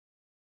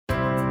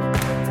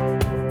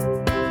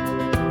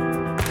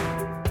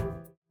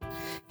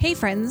Hey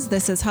friends,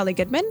 this is Holly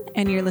Goodman,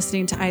 and you're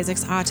listening to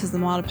Isaac's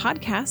Autism Wild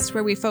podcast,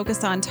 where we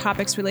focus on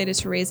topics related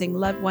to raising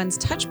loved ones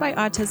touched by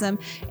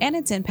autism and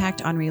its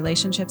impact on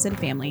relationships and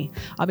family.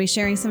 I'll be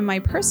sharing some of my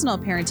personal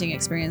parenting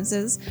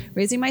experiences,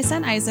 raising my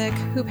son Isaac,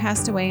 who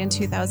passed away in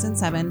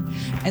 2007,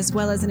 as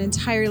well as an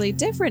entirely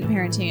different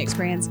parenting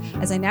experience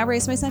as I now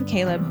raise my son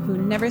Caleb, who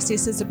never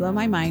ceases to blow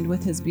my mind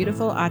with his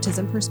beautiful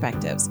autism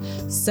perspectives.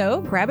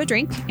 So grab a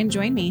drink and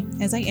join me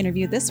as I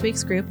interview this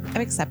week's group of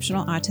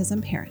exceptional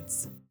autism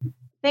parents.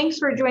 Thanks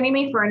for joining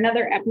me for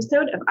another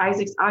episode of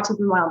Isaac's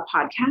Autism Wild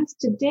podcast.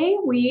 Today,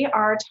 we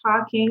are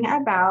talking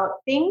about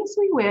things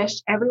we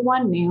wish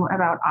everyone knew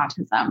about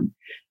autism.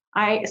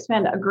 I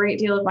spend a great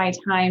deal of my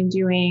time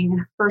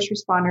doing first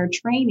responder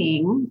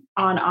training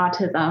on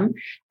autism,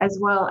 as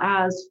well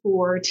as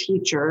for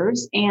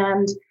teachers.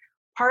 And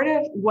part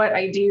of what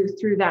I do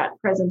through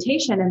that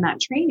presentation and that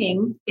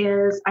training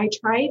is I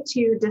try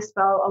to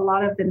dispel a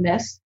lot of the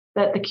myths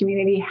that the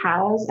community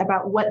has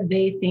about what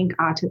they think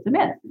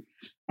autism is.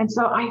 And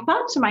so I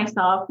thought to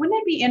myself, wouldn't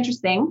it be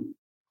interesting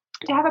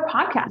to have a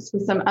podcast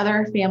with some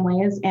other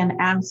families and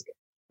ask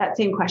that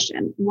same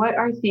question? What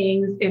are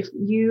things, if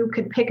you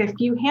could pick a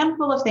few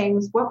handful of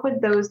things, what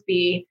would those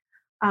be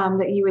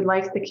that you would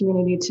like the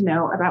community to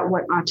know about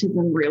what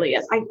autism really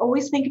is? I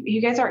always think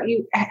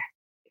if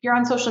you're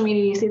on social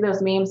media, you see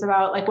those memes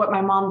about like what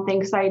my mom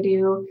thinks I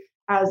do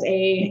as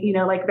a,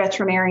 like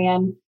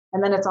veterinarian.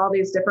 And then it's all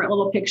these different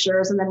little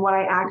pictures. And then what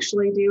I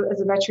actually do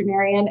as a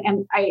veterinarian,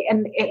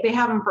 they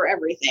have them for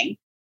everything.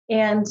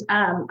 And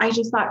I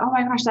just thought, oh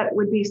my gosh, that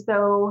would be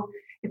so,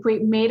 if we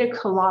made a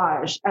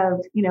collage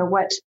of,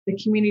 what the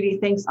community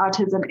thinks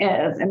autism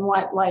is and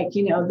what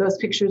those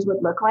pictures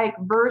would look like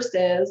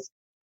versus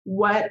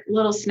what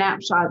little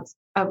snapshots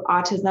of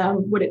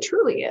autism, what it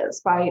truly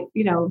is by,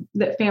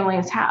 that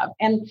families have.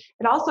 And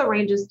it also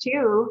ranges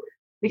too,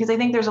 because I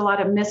think there's a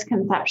lot of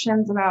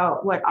misconceptions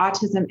about what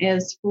autism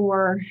is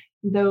for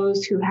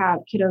those who have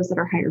kiddos that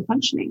are higher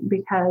functioning.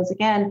 Because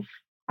again,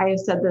 I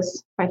have said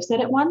this, I've said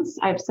it once,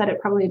 I've said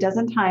it probably a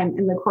dozen times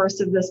in the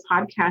course of this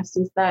podcast,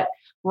 is that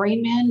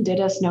Rain Man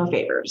did us no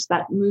favors.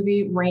 That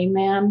movie Rain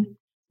Man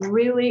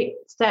really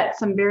set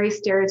some very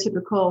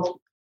stereotypical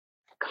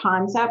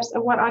concepts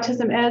of what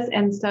autism is.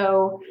 And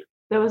so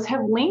those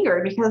have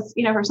lingered because,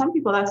 for some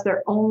people, that's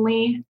their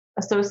only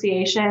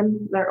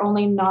association, their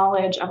only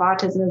knowledge of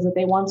autism is that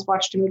they once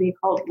watched a movie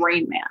called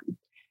Rain Man.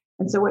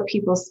 And so what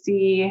people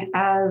see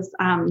as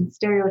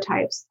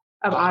stereotypes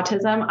of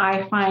autism,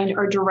 I find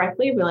are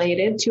directly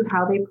related to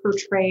how they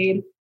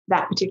portrayed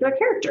that particular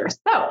character.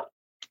 So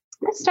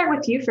let's start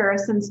with you, Farah,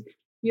 since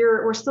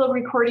we're still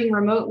recording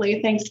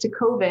remotely thanks to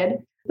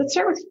COVID. Let's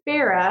start with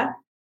Farah.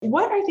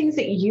 What are things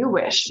that you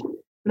wish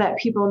that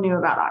people knew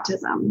about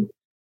autism?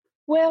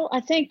 Well, I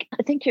think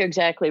you're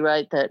exactly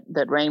right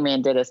that Rain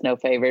Man did us no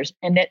favors,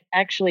 and it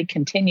actually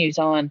continues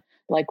on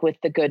like with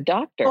The Good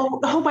Doctor.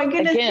 Oh my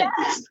goodness, again,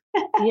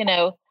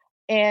 yes.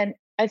 And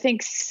I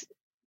think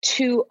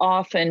too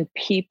often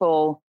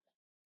people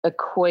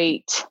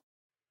equate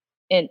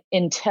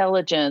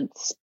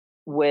intelligence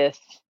with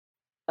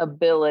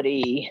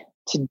ability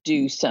to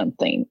do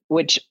something,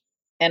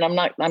 and I'm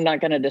not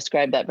going to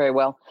describe that very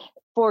well.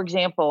 For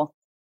example,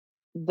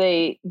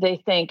 they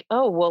think,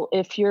 oh, well,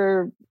 if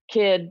your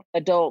kid,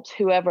 adult,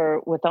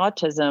 whoever with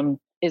autism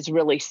is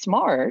really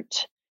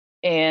smart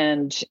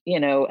and,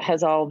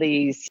 has all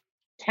these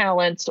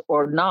talents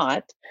or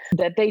not,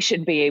 that they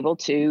should be able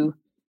to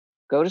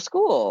go to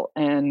school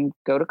and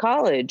go to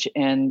college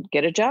and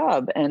get a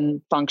job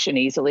and function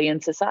easily in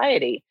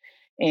society.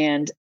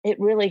 And it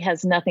really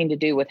has nothing to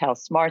do with how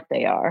smart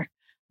they are.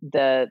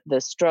 The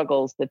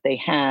struggles that they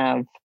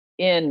have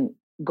in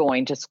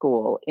going to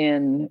school,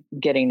 in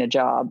getting a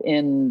job,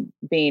 in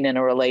being in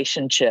a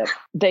relationship.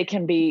 They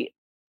can be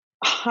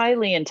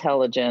highly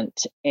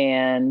intelligent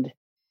and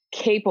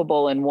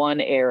capable in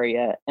one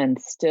area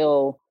and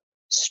still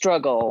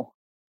struggle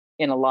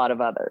in a lot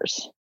of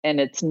others. And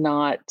it's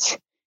not,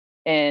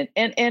 I've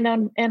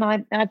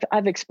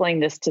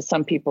explained this to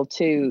some people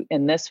too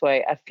in this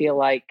way. I feel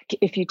like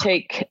if you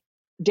take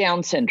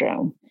Down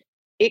syndrome,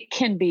 it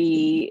can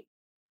be,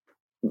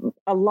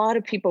 a lot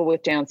of people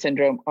with Down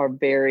syndrome are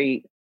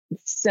very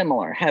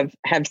similar,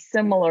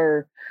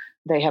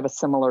 they have a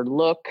similar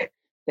look,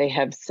 they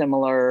have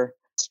similar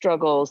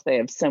struggles, they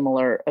have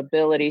similar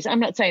abilities. I'm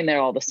not saying they're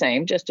all the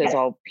same, just as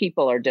all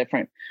people are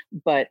different,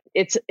 but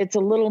it's a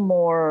little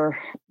more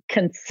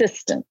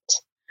consistent,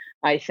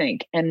 I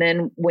think. And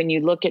then when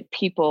you look at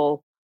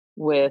people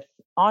with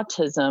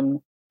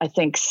autism, I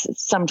think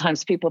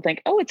sometimes people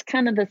think, oh, it's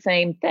kind of the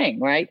same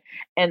thing, right?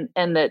 And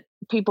that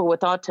people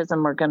with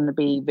autism are going to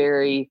be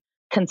very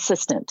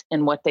consistent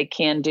in what they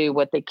can do,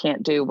 what they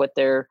can't do, what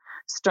their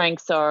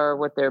strengths are,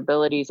 what their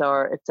abilities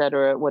are, et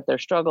cetera, what their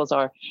struggles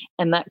are.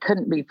 And that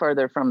couldn't be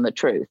further from the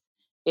truth.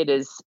 It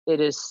is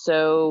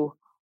so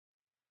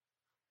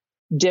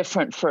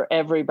different for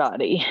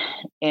everybody.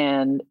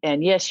 And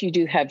yes, you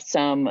do have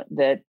some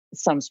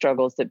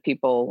struggles that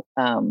people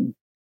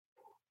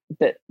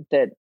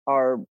that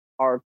are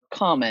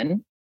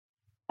common.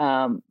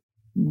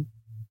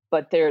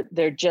 but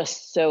they're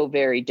just so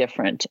very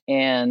different.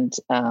 And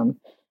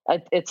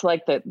it's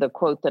like the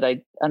quote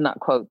that not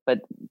quote,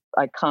 but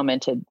I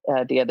commented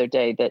the other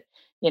day that,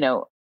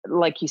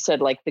 like you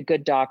said, like The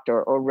Good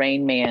Doctor or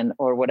Rain Man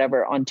or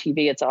whatever on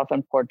TV, it's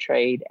often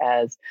portrayed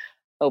as,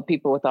 oh,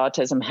 people with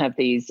autism have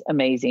these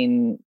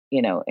amazing,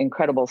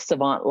 incredible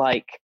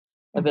savant-like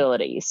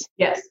abilities.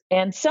 Yes.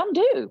 And some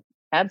do.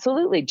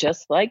 Absolutely.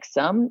 Just like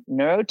some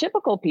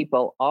neurotypical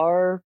people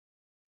are,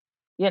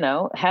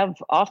 have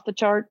off the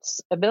charts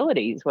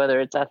abilities,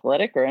 whether it's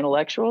athletic or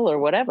intellectual or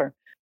whatever,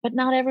 but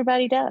not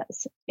everybody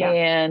does. Yeah.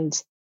 And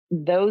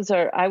those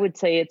are, I would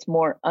say it's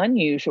more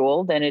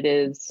unusual than it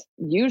is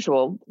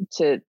usual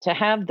to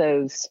have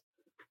those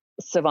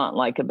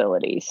savant-like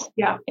abilities.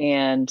 Yeah.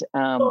 And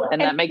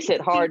that makes it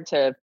hard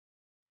to,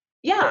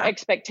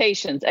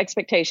 expectations,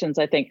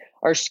 I think,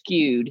 are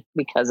skewed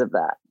because of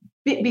that.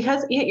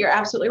 Because you're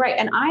absolutely right.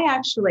 And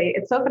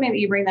it's so funny that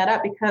you bring that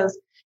up, because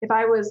if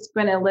I was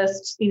going to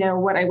list,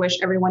 what I wish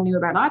everyone knew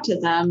about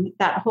autism,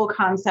 that whole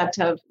concept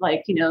of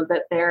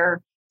that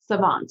they're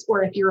savants,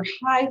 or if you're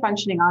high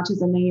functioning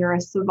autism, then you're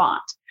a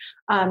savant.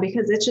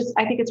 Because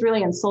I think it's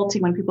really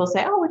insulting when people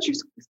say, oh, what's your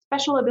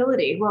special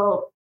ability?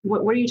 Well,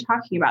 what are you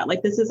talking about?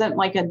 Like, this isn't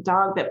like a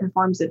dog that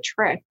performs a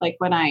trick. Like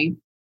when I,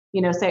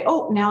 say,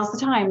 oh, now's the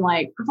time,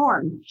 like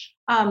perform.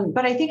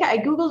 But I think I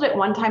Googled it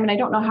one time, and I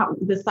don't know how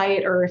the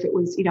site, or if it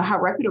was, how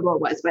reputable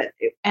it was, but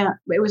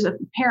it was a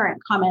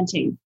parent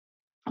commenting,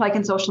 like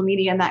in social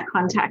media in that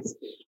context.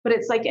 But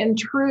it's like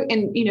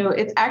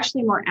it's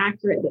actually more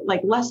accurate that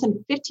like less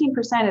than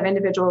 15% of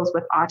individuals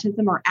with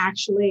autism are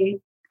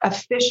actually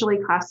officially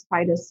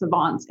classified as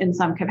savants in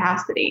some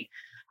capacity.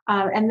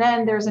 And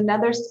then there's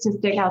another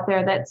statistic out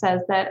there that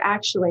says that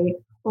actually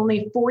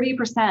only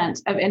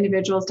 40% of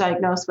individuals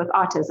diagnosed with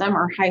autism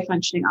or high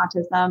functioning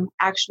autism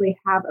actually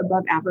have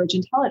above average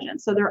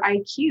intelligence. So their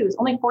IQs,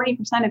 only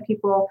 40% of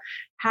people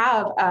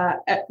have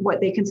what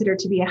they consider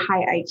to be a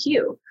high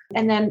IQ.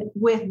 And then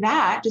with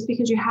that, just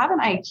because you have an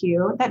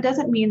IQ, that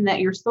doesn't mean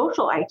that your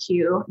social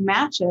IQ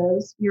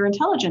matches your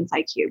intelligence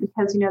IQ,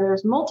 because,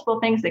 there's multiple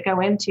things that go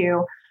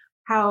into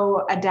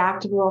how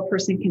adaptable a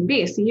person can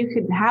be. So you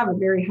could have a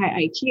very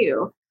high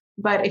IQ,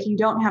 but if you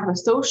don't have a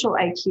social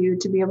IQ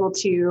to be able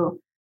to,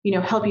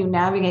 help you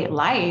navigate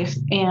life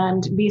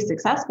and be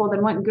successful,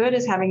 then what good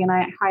is having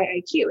a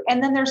high IQ?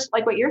 And then there's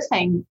like what you're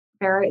saying,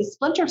 Farah, is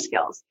splinter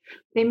skills.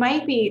 They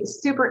might be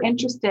super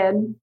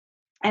interested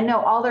and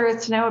know all there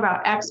is to know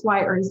about X,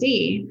 Y, or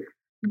Z,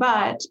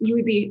 but you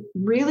would be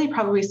really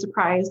probably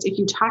surprised if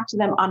you talk to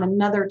them on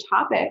another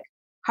topic,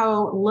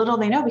 how little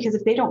they know, because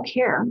if they don't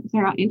care, if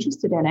they're not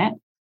interested in it,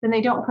 then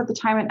they don't put the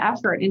time and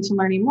effort into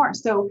learning more.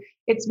 So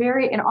it's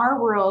in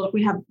our world,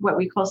 we have what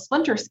we call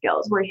splinter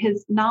skills, where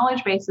his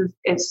knowledge base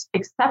is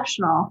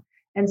exceptional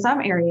in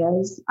some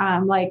areas.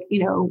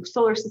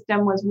 Solar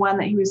system was one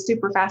that he was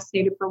super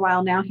fascinated for a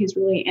while. Now he's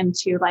really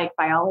into like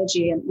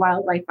biology and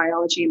wildlife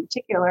biology in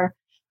particular.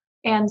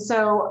 And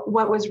so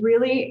what was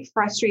really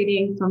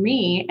frustrating for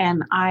me,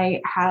 and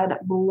I had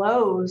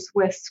blows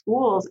with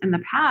schools in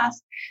the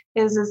past,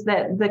 is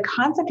that the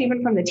concept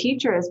even from the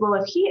teacher is, well,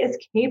 if he is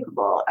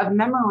capable of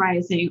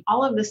memorizing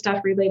all of the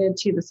stuff related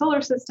to the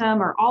solar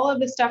system or all of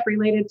the stuff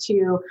related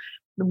to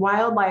the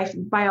wildlife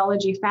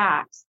biology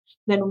facts,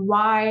 then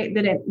why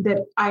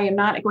that I am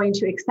not going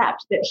to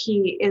accept that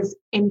he is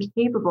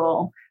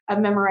incapable of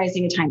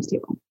memorizing a times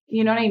table.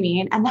 You know what I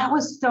mean? And that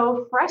was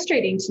so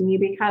frustrating to me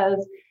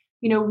because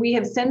we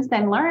have since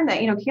then learned that,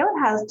 Caleb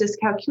has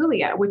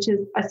dyscalculia, which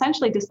is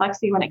essentially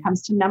dyslexia when it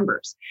comes to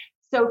numbers.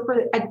 So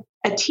for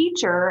a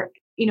teacher,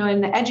 in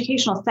the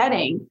educational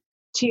setting,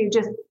 to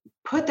just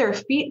put their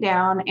feet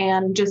down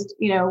and just,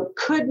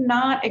 could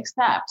not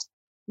accept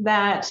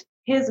that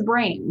his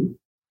brain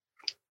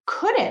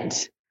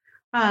couldn't,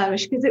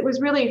 because it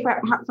was really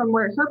from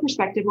where her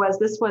perspective was,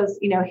 this was,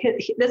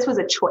 this was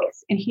a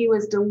choice, and he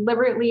was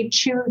deliberately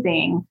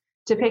choosing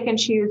to pick and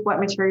choose what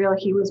material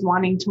he was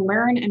wanting to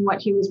learn and what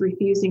he was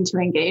refusing to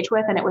engage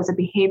with. And it was a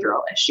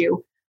behavioral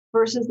issue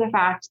versus the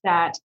fact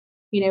that,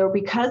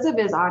 because of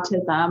his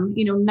autism,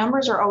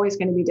 numbers are always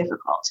going to be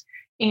difficult.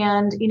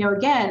 And,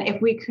 again,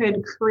 if we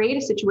could create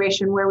a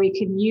situation where we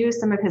could use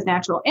some of his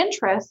natural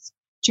interests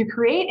to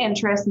create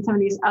interest in some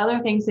of these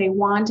other things they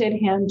wanted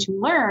him to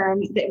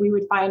learn, that we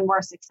would find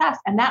more success.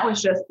 And that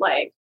was just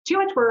like too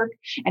much work.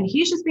 And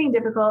he's just being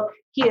difficult.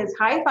 He is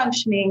high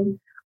functioning.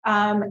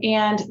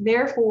 And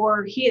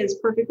therefore he is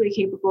perfectly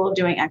capable of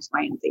doing X,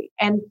 Y, and Z.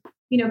 And,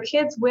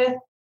 kids with,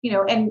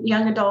 and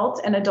young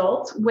adults and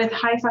adults with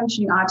high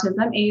functioning autism,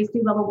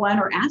 ASD level 1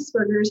 or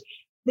Asperger's,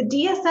 the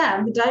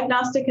DSM, the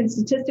Diagnostic and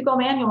Statistical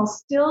Manual,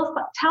 still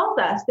tells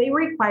us they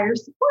require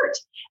support.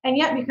 And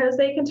yet, because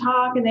they can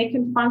talk and they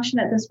can function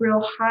at this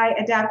real high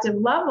adaptive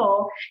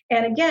level,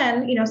 and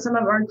again, some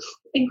of them are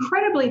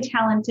incredibly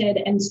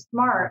talented and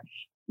smart,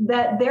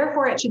 that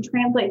therefore it should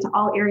translate to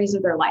all areas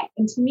of their life.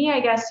 And to me, I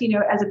guess,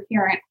 as a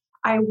parent,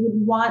 I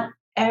would want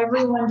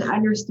everyone to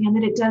understand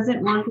that it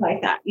doesn't work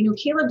like that.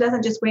 Caleb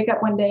doesn't just wake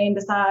up one day and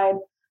decide,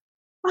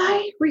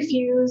 I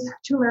refuse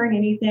to learn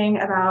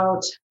anything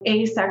about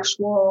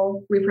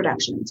asexual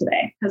reproduction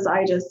today because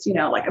I just,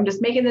 I'm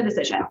just making the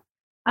decision.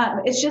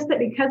 It's just that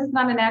because it's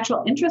not a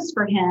natural interest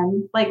for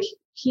him,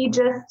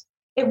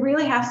 it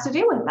really has to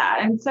do with that.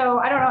 And so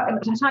I don't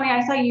know, Tanya,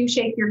 I saw you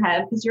shake your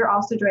head because you're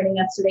also joining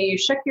us today. You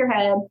shook your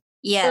head.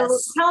 Yes.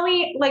 So tell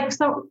me,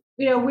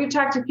 we've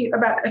talked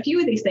about a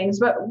few of these things,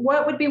 but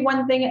what would be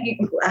one thing,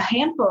 a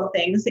handful of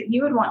things that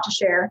you would want to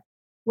share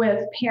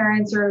with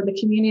parents or the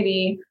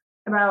community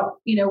about,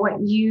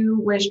 what you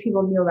wish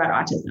people knew about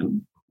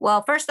autism?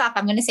 Well, first off,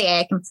 I'm going to say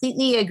I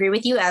completely agree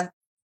with you.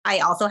 I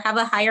also have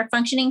a higher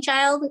functioning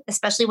child,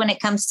 especially when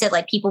it comes to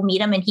like people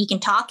meet him and he can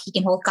talk, he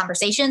can hold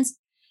conversations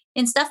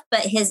and stuff,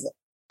 but his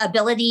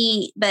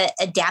ability, but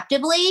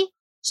adaptively,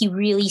 he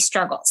really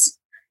struggles.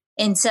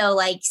 And so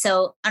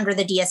under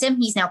the DSM,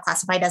 he's now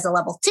classified as a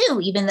level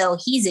 2, even though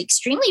he's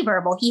extremely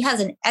verbal. He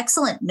has an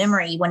excellent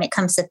memory when it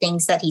comes to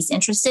things that he's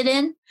interested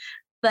in,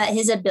 but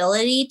his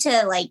ability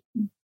to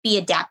be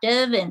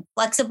adaptive and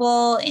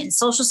flexible and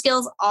social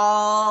skills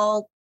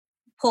all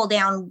pull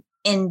down.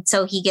 And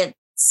so he gets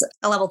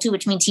a level 2,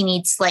 which means he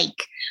needs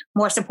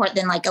more support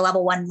than a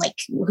level 1,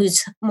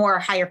 who's more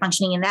higher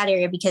functioning in that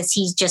area, because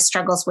he just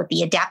struggles with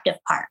the adaptive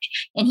part.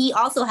 And he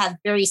also has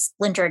very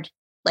splintered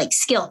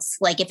skills.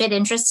 If it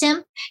interests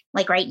him,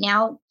 right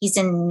now he's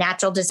in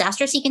natural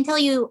disasters. He can tell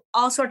you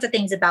all sorts of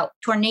things about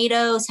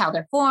tornadoes, how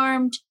they're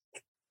formed,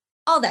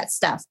 all that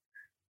stuff.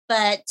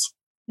 But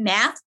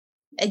math,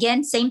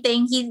 again, same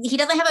thing. He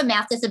doesn't have a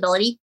math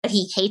disability, but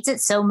he hates it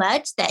so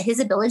much that his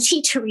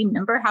ability to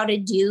remember how to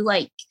do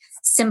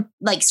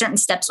certain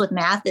steps with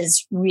math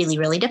is really,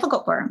 really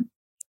difficult for him.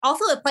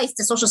 Also applies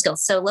to social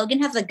skills. So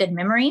Logan has a good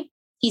memory.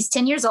 He's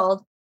 10 years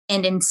old.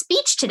 And in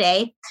speech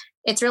today,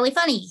 it's really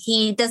funny.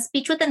 He does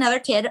speech with another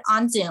kid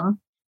on Zoom.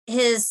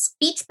 His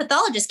speech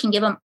pathologist can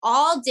give him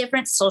all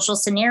different social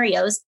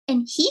scenarios,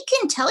 and he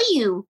can tell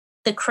you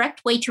the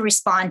correct way to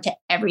respond to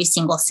every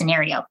single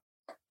scenario.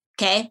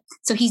 Okay.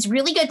 So he's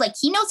really good.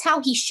 He knows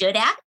how he should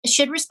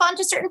respond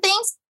to certain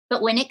things.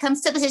 But when it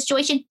comes to the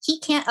situation, he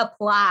can't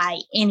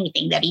apply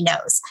anything that he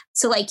knows.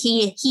 So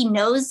he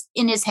knows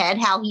in his head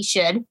how he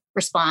should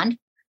respond,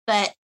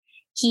 but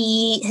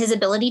his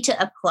ability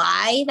to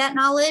apply that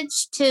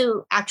knowledge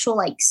to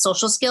actual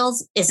social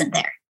skills isn't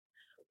there.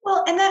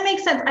 Well, and that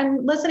makes sense.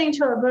 I'm listening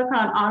to a book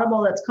on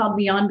Audible that's called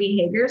Beyond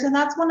Behaviors. And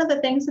that's one of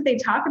the things that they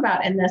talk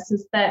about in this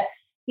is that,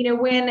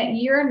 when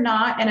you're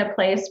not in a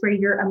place where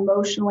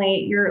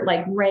you're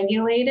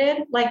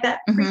regulated, that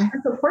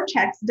prefrontal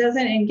cortex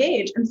doesn't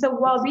engage. And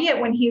so albeit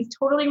when he's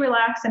totally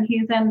relaxed and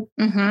he's in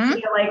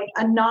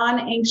a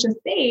non-anxious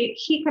state,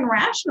 he can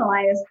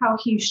rationalize how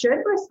he should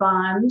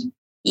respond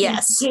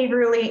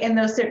behaviorally in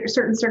those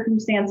certain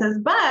circumstances.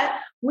 But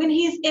when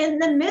he's in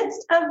the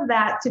midst of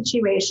that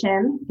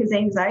situation, his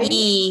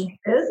anxiety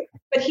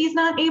but he's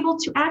not able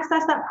to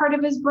access that part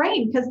of his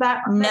brain because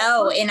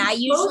and I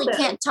usually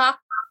can't talk.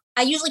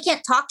 I usually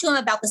can't talk to him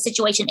about the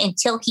situation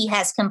until he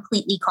has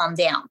completely calmed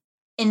down.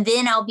 And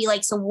then I'll be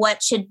so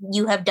what should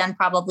you have done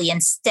probably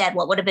instead?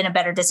 What would have been a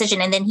better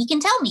decision? And then he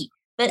can tell me.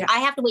 But I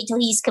have to wait till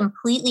he's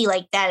completely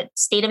that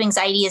state of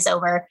anxiety is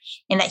over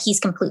and that he's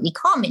completely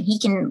calm and he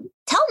can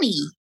tell me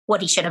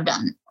what he should have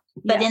done.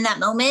 But in that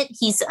moment,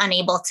 he's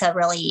unable to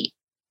really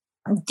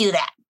do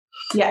that.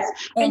 Yes.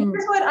 And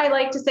here's what I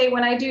like to say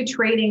when I do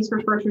trainings for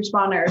first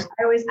responders.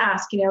 I always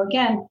ask,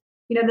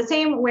 the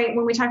same way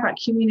when we talk about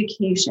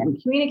communication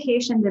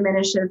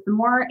diminishes. The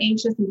more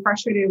anxious and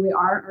frustrated we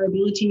are, our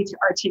ability to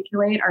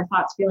articulate our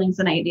thoughts, feelings,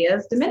 and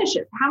ideas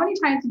diminishes. How many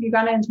times have you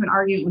gotten into an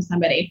argument with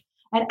somebody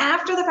and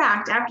after the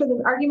fact, after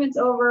the argument's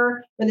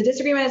over or the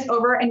disagreement is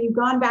over and you've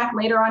gone back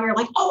later on, you're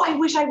I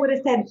wish I would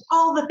have said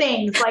all the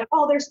things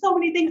there's so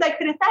many things I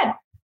could have said.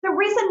 The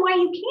reason why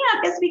you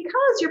can't is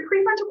because your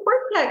prefrontal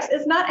cortex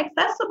is not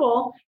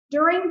accessible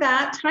during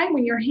that time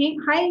when you're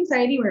high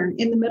anxiety, when you're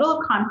in the middle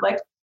of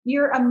conflict.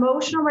 Your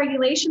emotional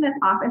regulation is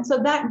off. And so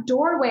that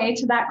doorway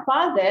to that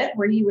closet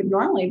where you would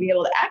normally be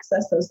able to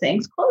access those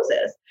things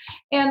closes.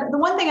 And the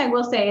one thing I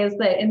will say is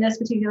that in this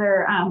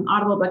particular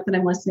Audible book that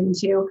I'm listening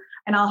to,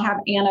 and I'll have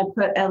Anna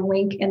put a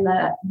link in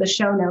the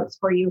show notes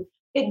for you,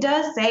 it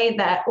does say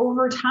that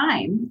over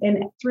time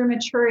and through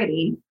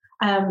maturity,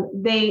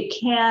 they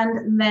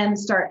can then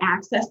start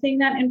accessing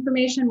that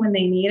information when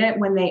they need it,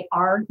 when they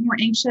are more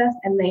anxious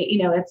and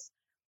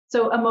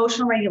so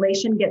emotional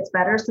regulation gets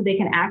better so they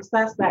can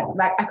access that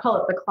I call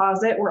it the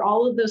closet where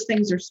all of those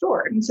things are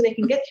stored. And so they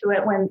can get to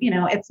it when,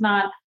 there's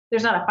not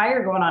a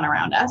fire going on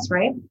around us.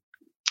 Right.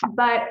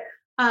 But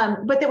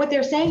what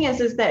they're saying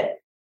is that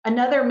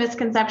another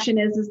misconception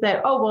is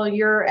that, oh, well,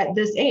 you're at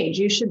this age,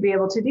 you should be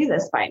able to do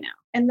this by now.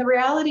 And the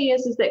reality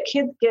is that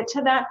kids get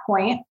to that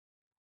point,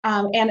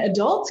 and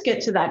adults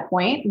get to that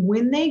point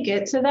when they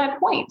get to that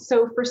point.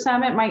 So for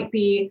some, it might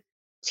be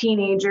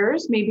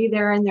teenagers, maybe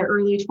they're in their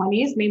early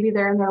 20s, maybe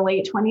they're in their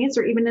late 20s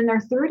or even in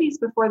their 30s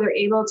before they're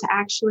able to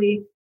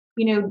actually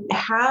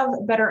have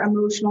better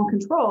emotional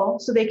control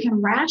so they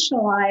can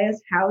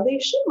rationalize how they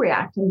should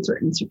react in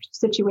certain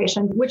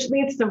situations, which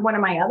leads to one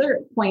of my other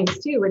points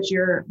too, which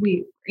you're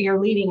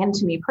leading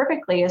into me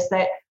perfectly, is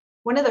that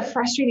one of the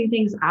frustrating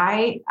things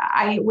I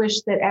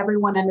wish that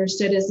everyone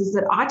understood is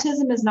that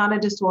autism is not a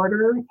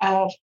disorder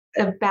of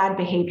bad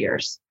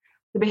behaviors.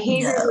 The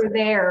behaviors are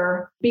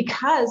there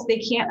because they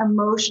can't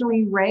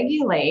emotionally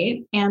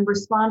regulate and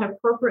respond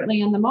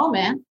appropriately in the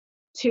moment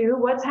to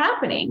what's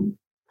happening.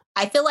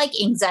 I feel like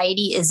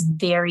anxiety is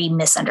very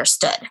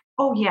misunderstood.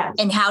 Oh, yes.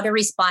 And how to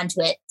respond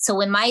to it. So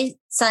when my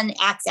son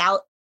acts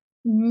out,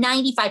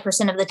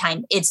 95% of the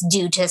time, it's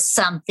due to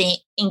something,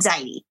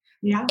 anxiety.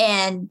 Yeah.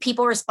 And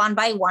people respond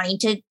by wanting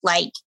to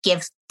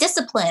give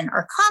discipline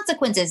or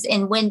consequences.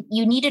 And when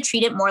you need to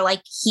treat it more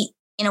like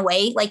in a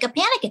way, like a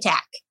panic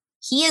attack.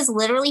 He is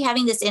literally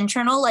having this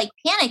internal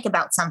panic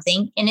about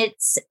something, and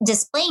it's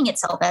displaying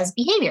itself as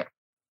behavior.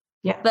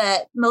 Yeah.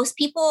 But most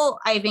people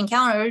I've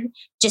encountered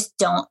just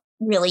don't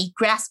really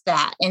grasp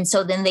that. And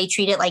so then they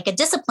treat it like a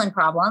discipline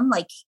problem.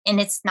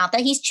 And it's not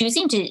that he's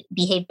choosing to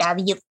behave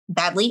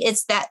badly.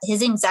 It's that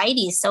his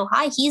anxiety is so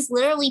high. He's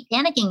literally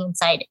panicking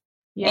inside.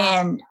 Yeah.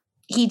 And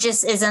he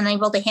just is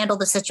unable to handle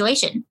the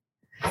situation.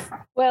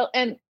 Well,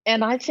 and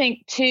I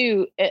think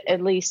too,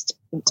 at least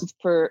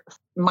for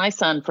my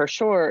son, for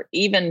sure,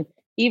 even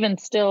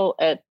still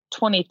at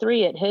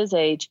 23 at his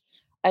age,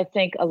 I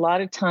think a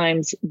lot of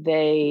times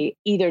they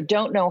either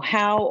don't know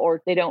how,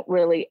 or they don't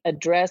really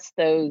address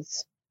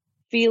those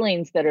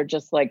feelings that are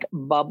just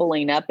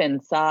bubbling up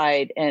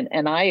inside.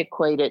 And I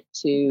equate it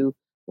to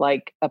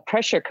like a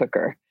pressure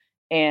cooker,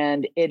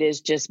 and it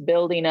is just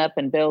building up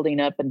and building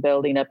up and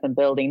building up and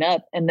building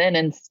up. And then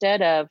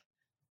instead of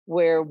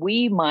where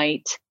we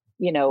might,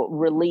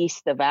 release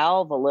the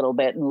valve a little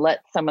bit and let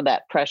some of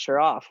that pressure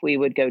off, we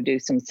would go do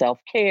some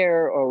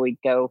self-care, or we'd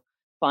go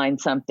find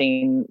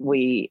something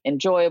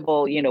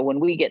enjoyable, when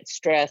we get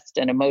stressed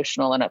and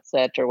emotional and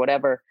upset or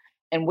whatever.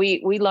 And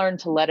we learn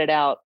to let it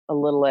out a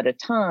little at a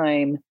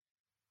time.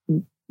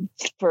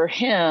 For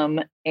him,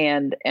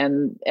 and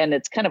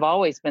it's kind of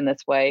always been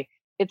this way.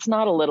 It's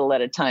not a little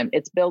at a time.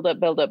 It's build up,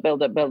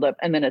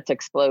 and then it's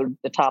explode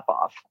the top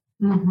off.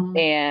 Mm-hmm.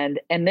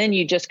 And then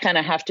you just kind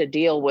of have to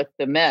deal with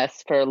the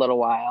mess for a little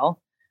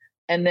while,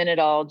 and then it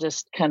all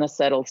just kind of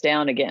settles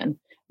down again.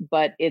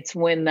 But it's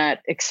when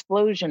that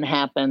explosion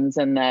happens,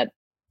 and that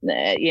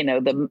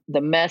the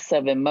mess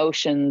of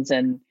emotions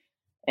and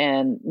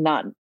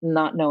not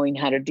knowing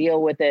how to deal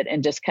with it,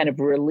 and just kind of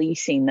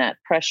releasing that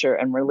pressure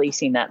and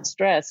releasing that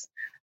stress,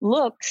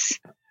 looks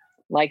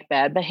like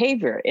bad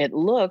behavior. It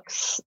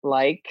looks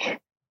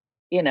like,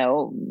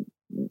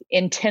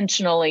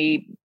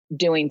 intentionally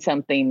doing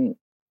something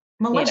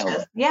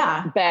malicious,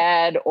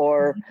 bad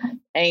or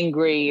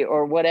angry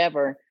or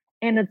whatever.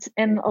 And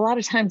a lot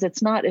of times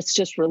it's not, it's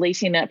just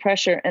releasing that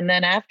pressure. And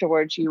then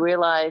afterwards you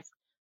realize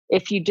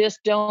if you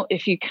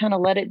kind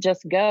of let it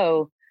just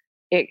go,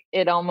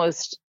 it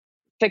almost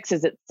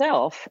fixes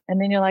itself.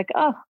 And then you're like,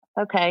 oh,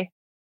 okay,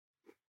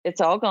 it's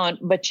all gone.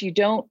 But you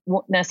don't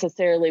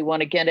necessarily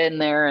want to get in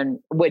there, and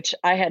which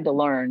I had to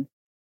learn.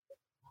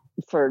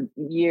 For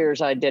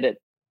years I did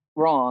it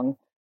wrong.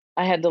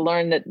 I had to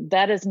learn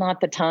that is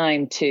not the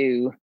time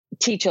to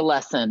teach a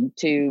lesson,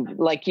 to,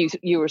 like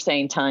you were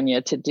saying,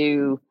 Tanya, to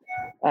do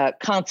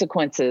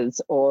consequences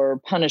or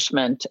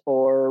punishment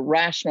or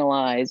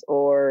rationalize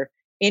or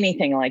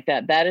anything like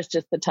that. That is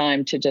just the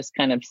time to just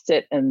kind of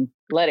sit and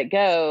let it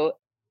go.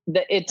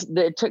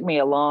 It took me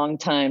a long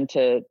time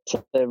to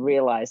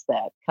realize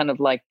that, kind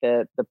of like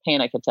the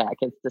panic attack.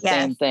 It's the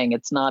same thing.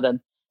 It's not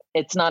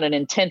an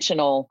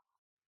intentional,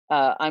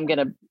 I'm going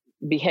to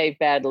behave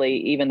badly,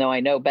 even though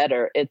I know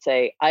better. It's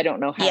I don't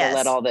know how to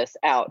let all this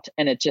out,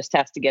 and it just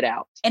has to get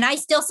out. And I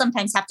still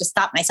sometimes have to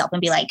stop myself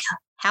and be like,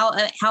 how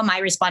am I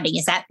responding?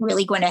 Is that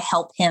really going to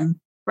help him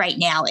right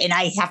now? And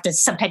I have to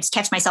sometimes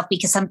catch myself,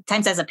 because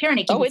sometimes as a parent,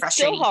 it can be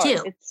frustrating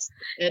too.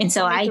 And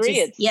so it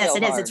is.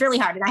 It's really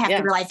hard. And I have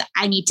to realize that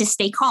I need to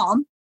stay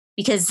calm,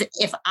 because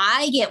if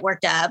I get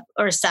worked up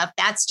or stuff,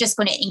 that's just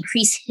going to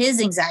increase his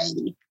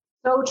anxiety.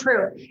 So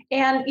true.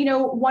 And,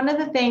 one of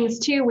the things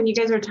too, when you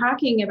guys are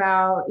talking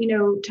about,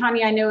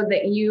 Tanya, I know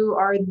that you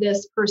are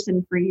this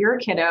person for your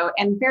kiddo,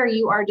 and Barry,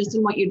 you are just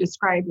in what you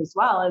described as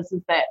well, is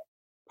that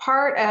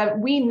part of,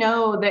 we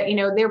know that,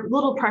 they're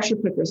little pressure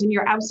cookers, and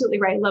you're absolutely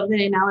right. I love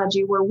the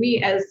analogy where we,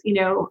 as,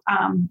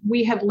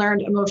 we have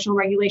learned emotional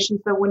regulation.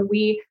 So when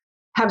we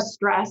have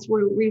stress,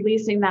 we're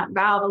releasing that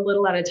valve a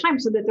little at a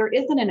time so that there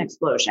isn't an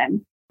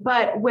explosion.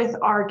 But with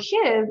our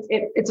kids,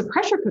 it's a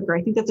pressure cooker.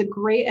 I think that's a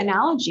great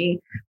analogy.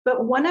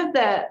 But one of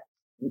the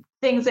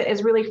things that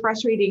is really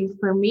frustrating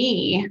for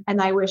me,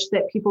 and I wish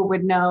that people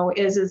would know,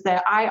 is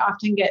that I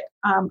often get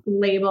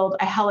labeled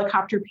a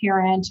helicopter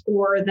parent,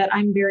 or that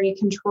I'm very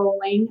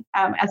controlling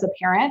as a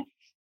parent.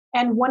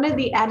 And one of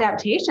the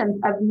adaptations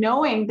of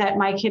knowing that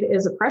my kid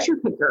is a pressure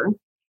cooker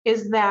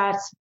is that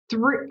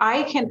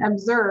I can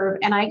observe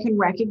and I can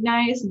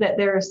recognize that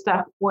there is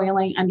stuff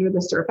boiling under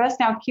the surface.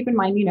 Now, keep in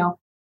mind,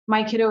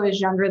 my kiddo is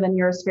younger than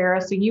yours,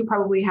 Farah. So you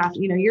probably have to,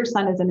 your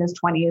son is in his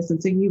 20s.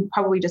 And so you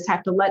probably just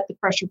have to let the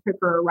pressure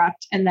cooker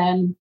erupt and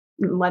then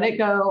let it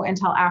go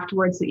until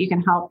afterwards that you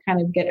can help kind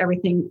of get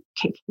everything,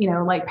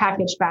 like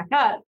packaged back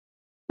up.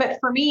 But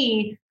for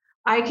me,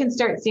 I can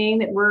start seeing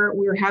that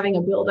we're having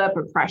a buildup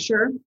of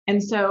pressure.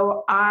 And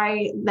so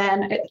I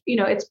then,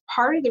 it's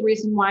part of the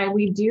reason why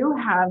we do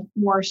have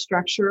more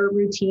structure,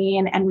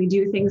 routine, and we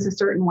do things a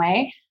certain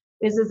way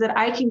is that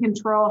I can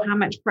control how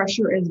much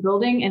pressure is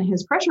building in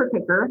his pressure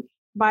cooker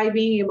by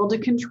being able to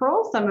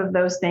control some of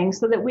those things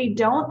so that we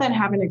don't then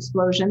have an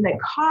explosion that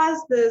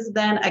causes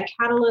then a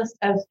catalyst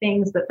of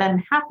things that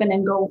then happen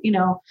and go,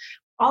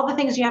 all the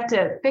things you have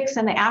to fix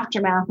in the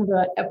aftermath of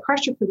a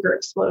pressure cooker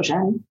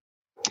explosion.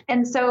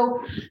 And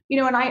so,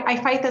 and I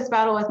fight this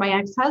battle with my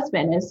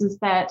ex-husband is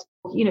that,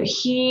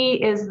 he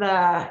is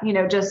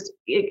the, just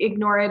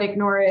ignore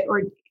it,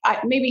 or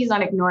maybe he's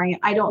not ignoring it.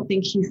 I don't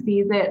think he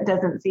sees it,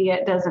 doesn't see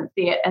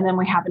it. And then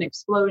we have an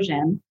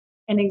explosion.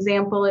 An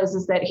example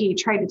is that he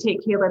tried to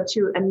take Caleb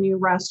to a new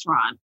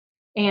restaurant.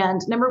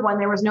 And number one,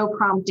 there was no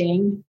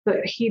prompting, but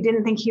he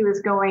didn't think he thought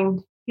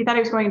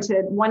he was going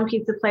to one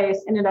pizza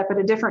place, ended up at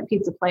a different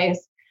pizza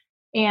place.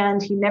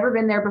 And he'd never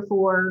been there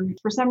before.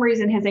 For some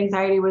reason, his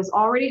anxiety was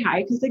already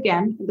high because,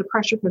 again, the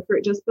pressure cooker,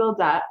 it just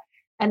builds up.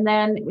 And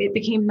then it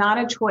became not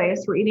a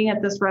choice. We're eating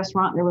at this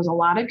restaurant. There was a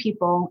lot of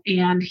people.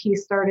 And he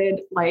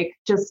started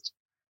just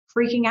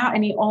freaking out.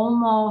 And he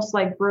almost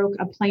broke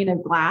a plane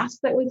of glass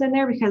that was in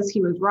there because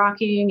he was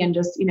rocking and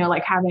just,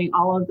 having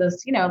all of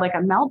this, like a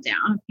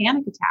meltdown, a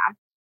panic attack.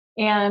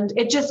 And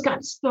it just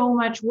got so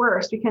much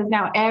worse because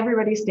now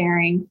everybody's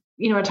staring.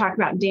 I talk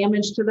about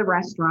damage to the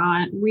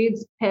restaurant.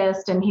 Reed's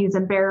pissed and he's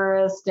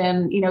embarrassed.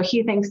 And,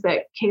 he thinks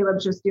that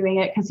Caleb's just doing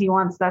it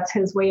because that's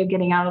his way of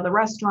getting out of the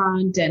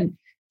restaurant and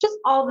just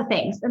all the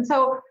things. And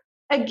so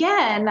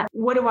again,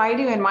 what do I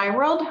do in my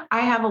world? I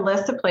have a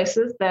list of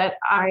places that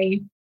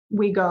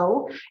we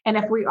go. And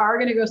if we are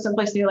going to go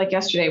someplace new, like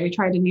yesterday, we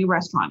tried a new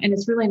restaurant and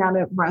it's really not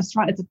a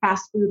restaurant. It's a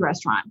fast food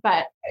restaurant.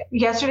 But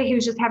yesterday he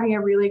was just having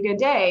a really good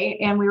day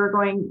and we were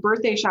going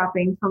birthday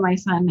shopping for my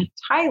son,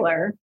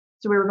 Tyler.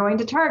 So we were going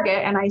to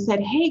Target and I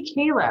said, hey,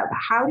 Caleb,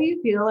 how do you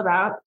feel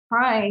about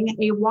trying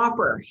a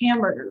Whopper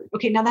hamburger?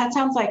 Okay, now that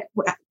sounds like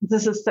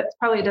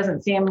probably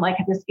doesn't seem like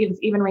this is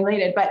even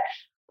related, but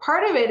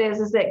part of it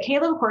is that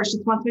Caleb, of course,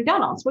 just wants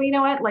McDonald's. Well, you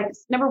know what?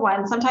 Number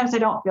one, sometimes I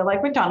don't feel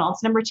like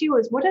McDonald's. Number two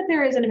is what if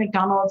there isn't a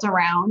McDonald's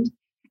around?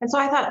 And so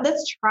I thought,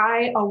 let's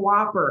try a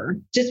Whopper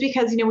just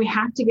because, we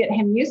have to get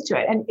him used to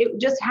it. And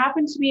it just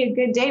happened to be a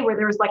good day where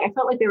there was I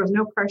felt like there was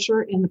no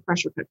pressure in the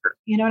pressure cooker.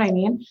 You know what I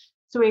mean?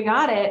 So we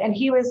got it. And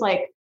he was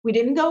we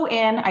didn't go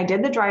in. I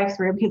did the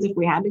drive-through because if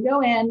we had to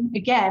go in,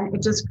 again,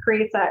 it just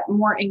creates that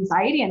more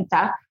anxiety and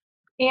stuff.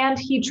 And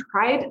he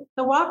tried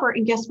the Whopper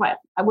and guess what?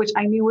 Which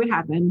I knew would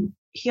happen.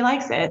 He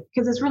likes it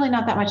because it's really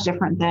not that much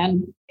different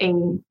than a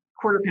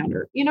quarter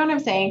pounder. You know what I'm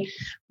saying?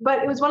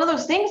 But it was one of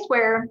those things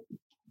where,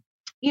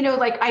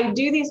 I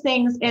do these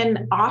things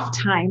in off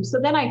time. So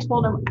then I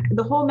told him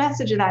the whole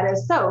message of that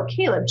is, so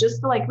Caleb, just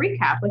to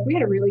recap, we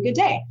had a really good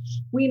day.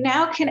 We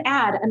now can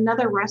add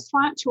another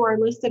restaurant to our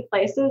list of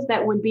places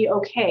that would be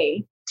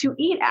okay to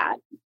eat at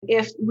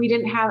if we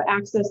didn't have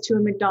access to a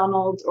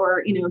McDonald's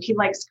or, he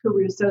likes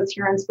Caruso's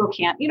here in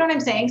Spokane. You know what I'm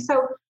saying?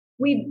 So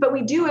we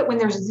do it when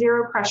there's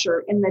zero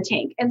pressure in the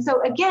tank. And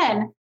so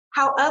again,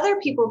 how other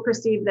people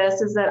perceive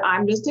this is that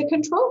I'm just a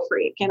control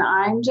freak and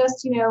I'm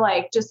just,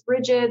 just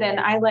rigid and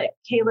I let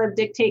Caleb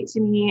dictate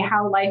to me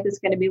how life is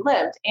going to be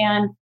lived.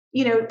 And,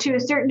 to a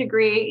certain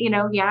degree,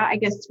 I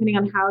guess depending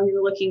on how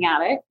you're looking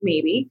at it,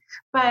 maybe,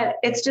 but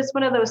it's just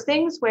one of those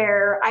things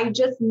where I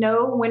just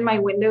know when my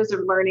windows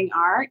of learning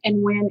are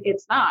and when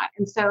it's not.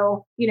 And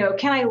so,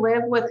 can I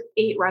live with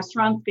 8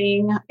 restaurants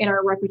being in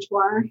our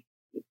repertoire?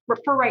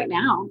 For right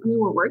now,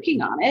 we're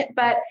working on it,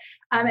 but,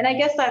 and I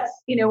guess that's,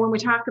 when we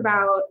talk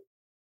about,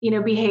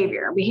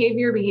 behavior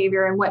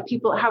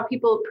and how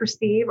people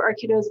perceive our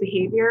kiddos'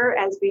 behavior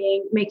as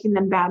making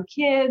them bad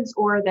kids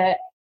or that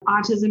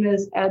autism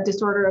is a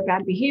disorder of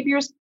bad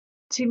behaviors.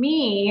 To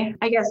me,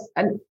 I guess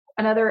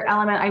another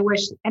element I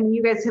wish, and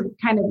you guys have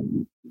kind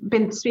of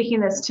been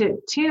speaking this to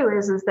too,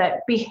 is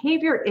that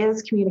behavior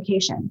is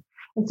communication.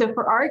 And so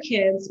for our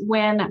kids,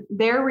 when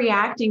they're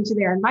reacting to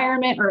their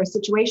environment or a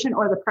situation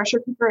or the pressure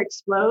cooker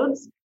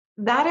explodes,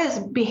 that is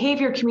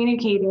behavior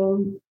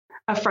communicating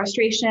a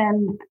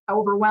frustration,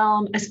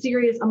 overwhelm,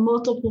 a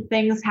multiple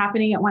things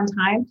happening at one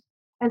time.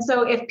 And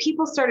so if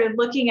people started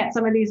looking at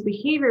some of these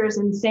behaviors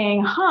and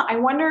saying, I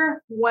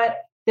wonder what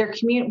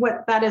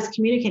what that is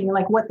communicating,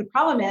 what the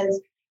problem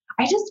is,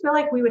 I just feel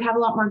like we would have a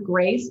lot more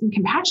grace and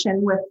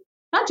compassion with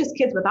not just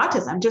kids with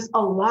autism, just a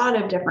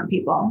lot of different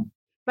people.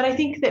 But I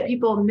think that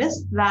people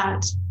miss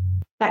that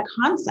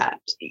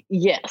concept.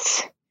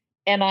 Yes.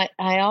 And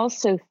I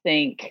also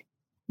think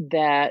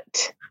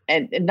that,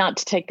 and not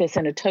to take this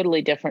in a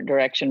totally different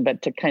direction,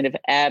 but to kind of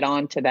add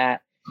on to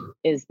that,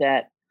 is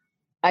that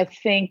I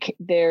think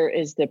there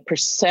is the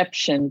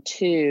perception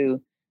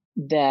too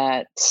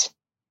that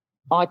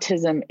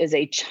autism is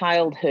a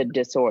childhood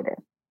disorder.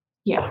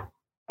 Yeah.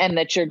 and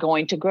that you're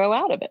going to grow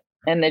out of it,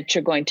 and that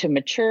you're going to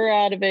mature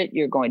out of it.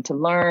 You're going to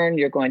learn,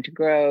 you're going to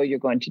grow, you're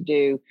going to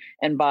do.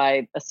 And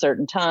by a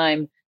certain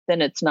time,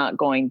 then it's not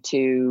going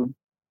to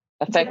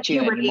affect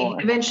you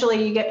anymore.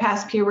 Eventually you get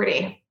past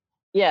puberty.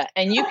 Yeah.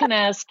 And you can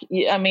ask,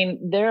 I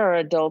mean, there are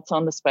adults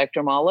on the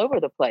spectrum all over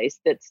the place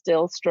that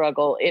still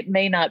struggle.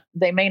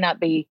 They may not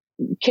be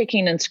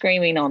kicking and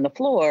screaming on the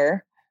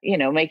floor,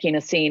 making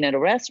a scene at a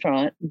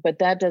restaurant, but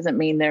that doesn't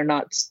mean they're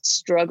not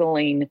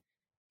struggling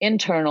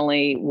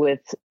internally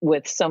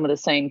with some of the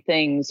same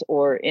things,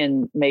 or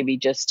in maybe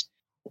just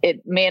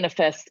it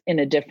manifests in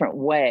a different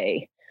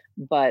way.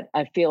 But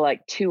I feel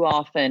like too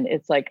often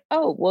it's like,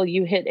 oh, well,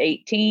 you hit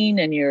 18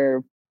 and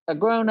you're a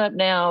grown up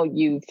now,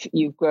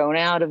 you've grown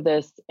out of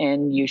this,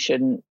 and you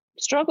shouldn't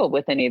struggle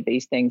with any of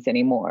these things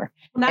anymore.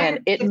 Now and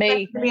it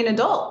may be an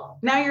adult.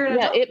 Now you're an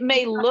adult. It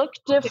may look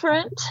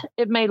different.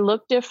 It may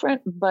look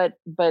different, but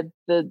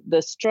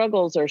the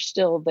struggles are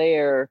still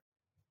there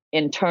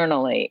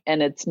internally,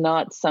 and it's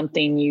not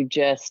something you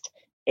just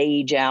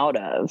age out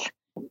of.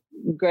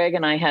 Greg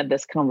and I had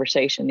this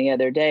conversation the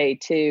other day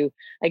too.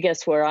 I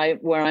guess where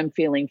I'm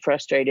feeling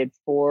frustrated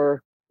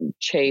for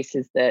Chase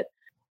is that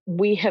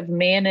we have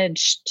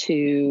managed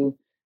to,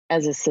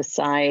 as a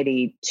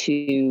society,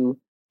 to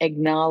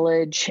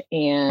acknowledge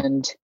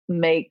and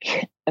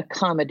make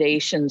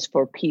accommodations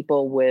for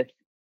people with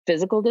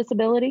physical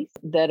disabilities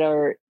that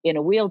are in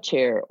a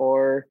wheelchair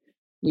or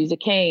use a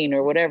cane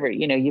or whatever.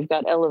 You've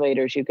got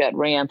elevators, you've got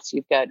ramps,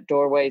 you've got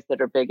doorways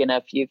that are big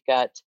enough, you've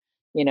got,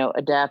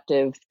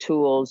 adaptive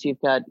tools,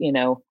 you've got,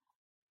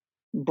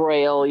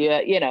 Braille,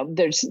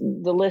 there's,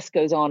 the list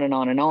goes on and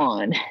on and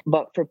on.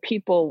 But for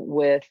people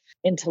with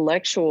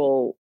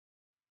intellectual,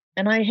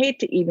 and I hate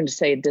to even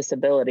say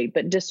disability,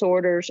 but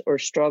disorders or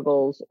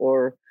struggles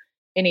or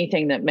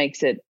anything that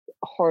makes it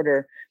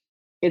harder,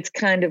 it's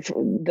kind of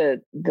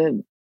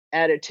the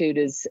attitude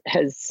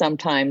has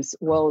sometimes,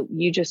 well,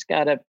 you just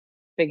got to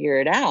figure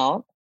it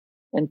out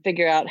and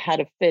figure out how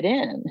to fit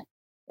in.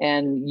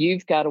 And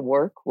you've got to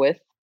work with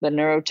the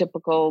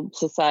neurotypical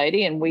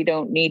society, and we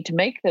don't need to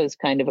make those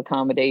kind of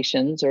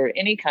accommodations or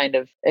any kind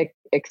of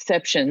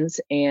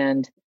exceptions.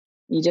 And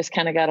you just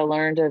kind of got to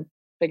learn to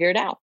figure it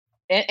out.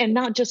 And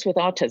not just with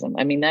autism.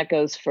 I mean, that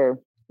goes for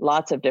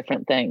lots of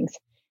different things.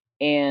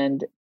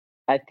 And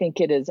I think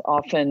it is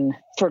often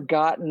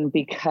forgotten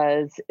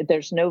because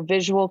there's no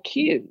visual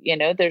cue,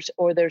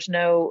 there's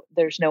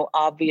no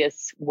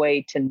obvious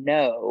way to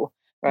know,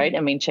 right? I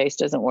mean, Chase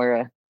doesn't wear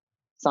a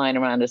sign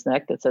around his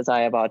neck that says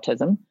I have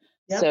autism.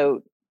 Yep.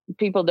 So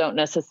people don't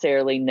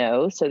necessarily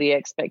know. So the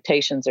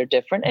expectations are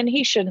different. And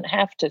he shouldn't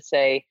have to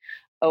say,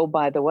 oh,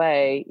 by the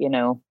way,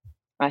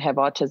 I have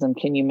autism.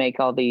 Can you make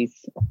all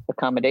these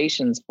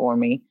accommodations for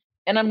me?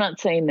 And I'm not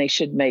saying they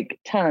should make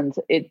tons.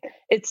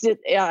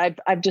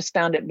 I've just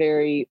found it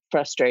very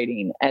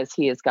frustrating as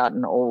he has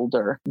gotten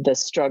older, the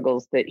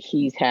struggles that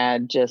he's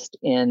had just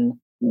in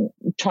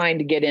trying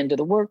to get into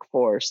the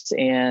workforce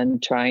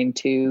and trying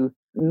to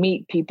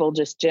meet people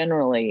just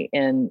generally.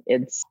 And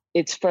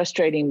it's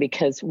frustrating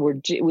because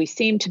we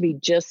seem to be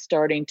just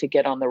starting to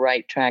get on the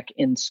right track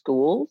in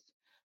schools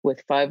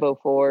with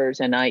 504s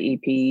and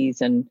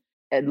IEPs and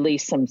at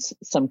least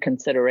some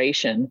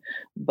consideration.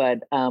 But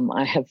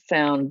I have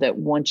found that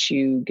once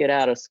you get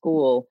out of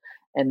school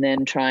and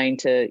then trying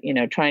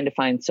to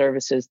find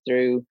services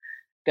through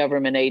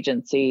government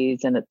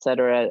agencies and et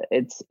cetera,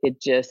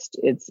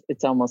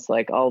 it's almost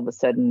like all of a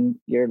sudden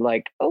you're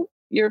like, oh,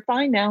 you're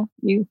fine now.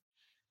 You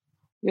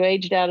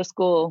aged out of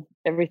school.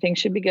 Everything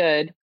should be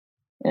good,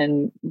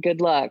 and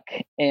good luck.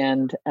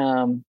 And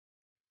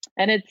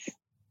it's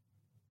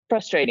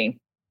frustrating.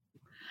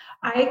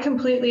 I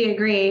completely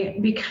agree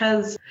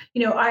because,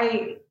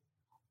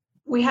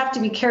 we have to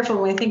be careful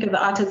when we think of the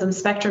autism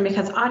spectrum,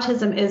 because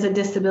autism is a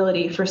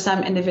disability for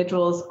some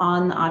individuals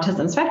on the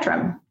autism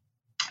spectrum.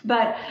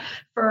 But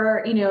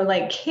for,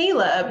 like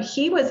Caleb,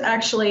 he was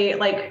actually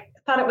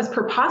thought it was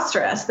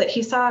preposterous that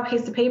he saw a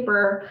piece of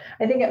paper.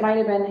 I think it might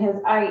have been his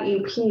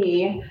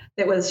IEP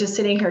that was just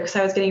sitting here because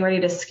I was getting ready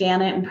to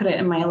scan it and put it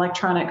in my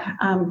electronic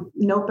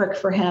notebook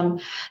for him.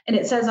 And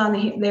it says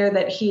on there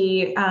that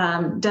he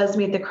does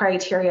meet the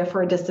criteria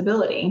for a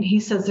disability. And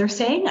he says, they're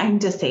saying I'm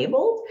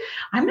disabled.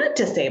 I'm not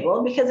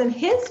disabled, because in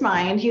his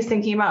mind, he's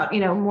thinking about,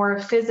 more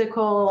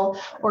physical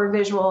or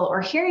visual or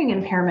hearing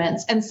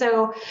impairments. And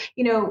so,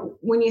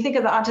 when you think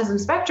of the autism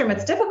spectrum,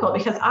 it's difficult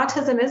because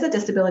autism is a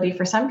disability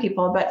for some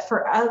people, but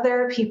for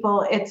other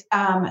people, it's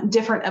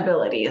different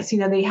abilities.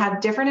 They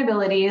have different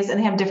abilities and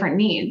they have different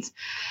needs.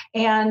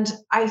 And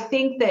I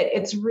think that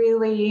it's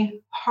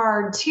really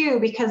hard too,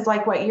 because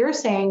like what you're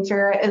saying,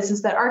 Farah,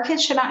 is that our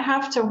kids should not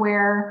have to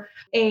wear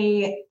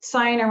a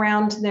sign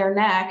around their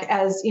neck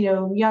as,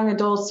 young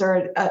adults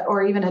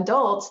or even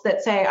adults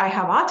that say, I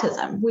have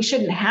autism. We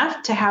shouldn't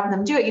have to have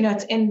them do it.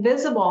 It's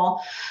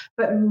invisible,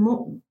 but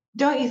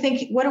don't you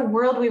think what a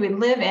world we would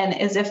live in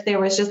is if there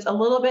was just a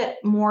little bit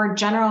more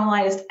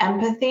generalized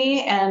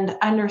empathy and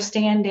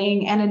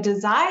understanding and a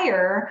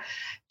desire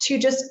to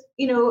just,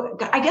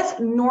 I guess,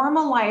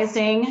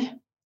 normalizing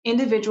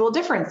individual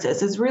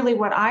differences is really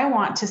what I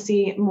want to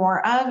see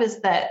more of, is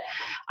that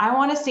I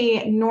want to see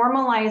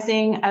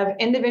normalizing of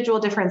individual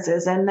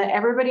differences, and that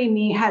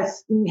everybody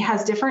has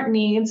different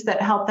needs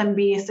that help them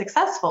be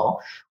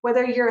successful.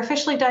 Whether you're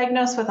officially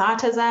diagnosed with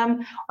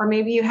autism, or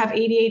maybe you have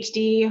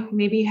ADHD,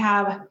 maybe you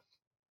have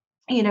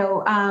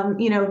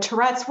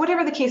Tourette's,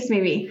 whatever the case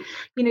may be,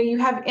 you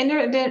have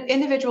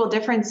individual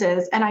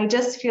differences. And I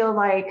just feel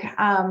like,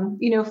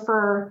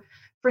 for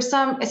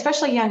some,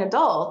 especially young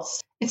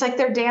adults, it's like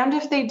they're damned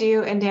if they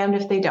do and damned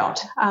if they don't.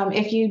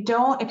 If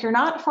you're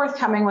not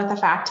forthcoming with the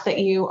fact that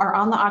you are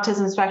on the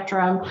autism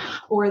spectrum,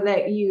 or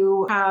that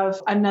you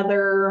have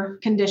another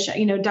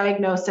condition,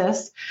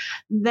 diagnosis,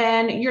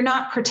 then you're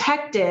not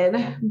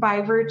protected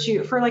by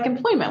virtue for like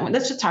employment.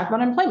 Let's just talk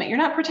about employment. You're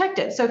not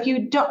protected. So if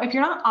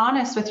you're not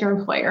honest with your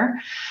employer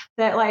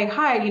that like,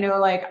 hi,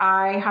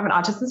 I have an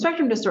autism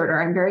spectrum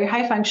disorder. I'm very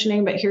high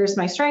functioning, but here's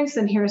my strengths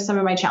and here's some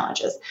of my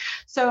challenges.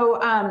 So,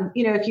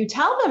 if you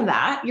tell them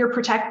that, you're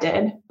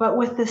protected. But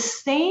to the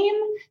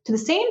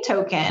same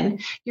token,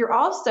 you're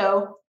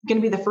also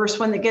going to be the first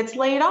one that gets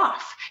laid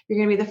off. You're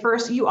going to be the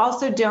first. You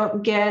also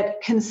don't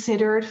get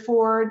considered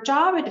for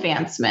job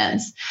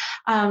advancements.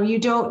 You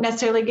don't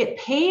necessarily get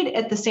paid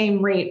at the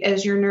same rate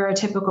as your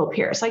neurotypical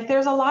peers. Like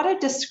there's a lot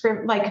of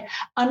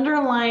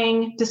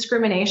underlying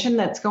discrimination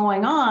that's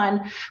going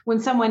on when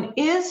someone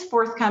is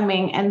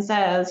forthcoming and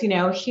says,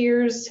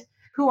 here's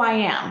who I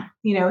am,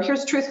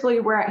 here's truthfully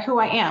who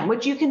I am,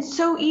 which you can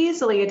so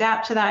easily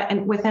adapt to that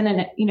and within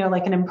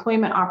an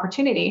employment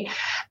opportunity.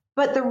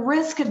 But the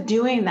risk of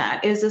doing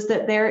that is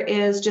that there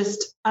is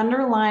just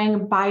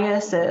underlying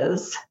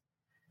biases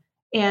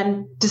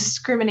and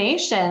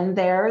discrimination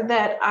there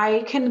that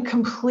I can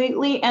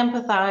completely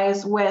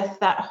empathize with,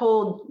 that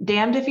whole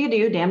damned if you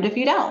do, damned if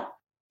you don't.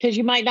 Because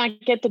you might not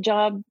get the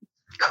job.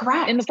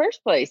 Correct. In the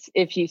first place.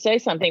 If you say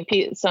something,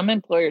 some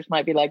employers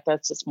might be like,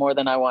 that's just more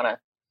than I want to.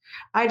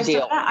 I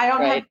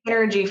don't have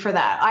energy for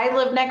that. I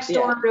live next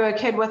door to a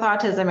kid with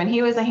autism, and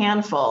he was a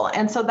handful.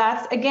 And so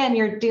that's, again,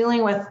 you're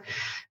dealing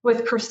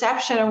with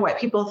perception and what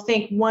people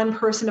think one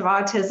person of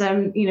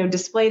autism,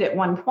 displayed at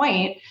one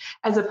point,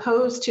 as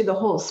opposed to the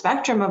whole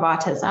spectrum of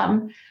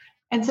autism.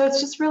 And so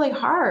it's just really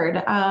hard.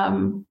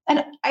 And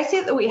I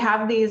see that we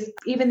have these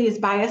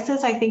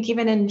biases, I think,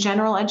 even in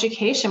general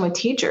education with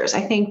teachers.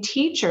 I think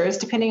teachers,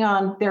 depending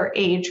on their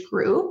age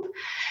group,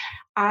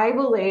 I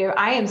believe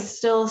I am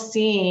still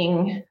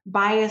seeing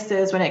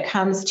biases when it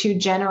comes to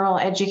general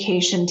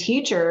education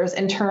teachers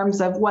in terms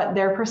of what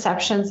their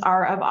perceptions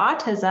are of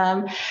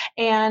autism,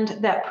 and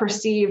that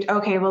perceived,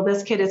 okay, well,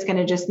 this kid is going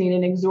to just need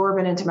an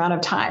exorbitant amount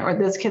of time, or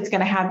this kid's going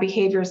to have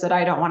behaviors that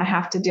I don't want to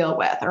have to deal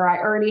with, or I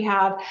already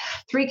have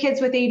 3 kids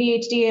with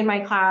ADHD in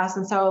my class.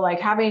 And so like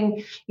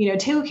having,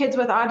 2 kids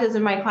with autism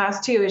in my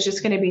class too is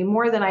just going to be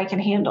more than I can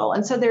handle.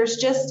 And so there's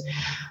just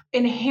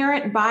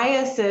inherent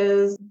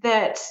biases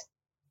that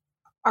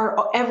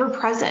are ever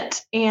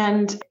present.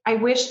 And I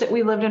wish that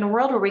we lived in a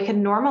world where we could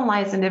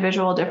normalize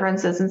individual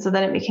differences, and so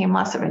then it became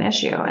less of an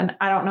issue. And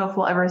I don't know if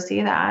we'll ever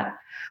see that.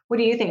 What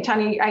do you think,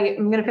 Tanya?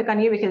 I'm going to pick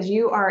on you because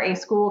you are a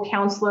school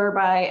counselor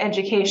by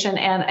education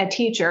and a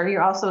teacher.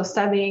 You're also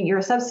you're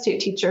a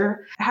substitute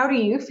teacher. How do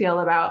you feel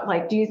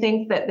about, do you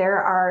think that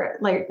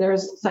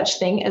there's such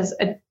thing as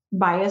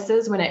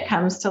biases when it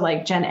comes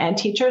to gen ed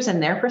teachers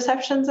and their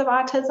perceptions of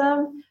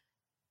autism?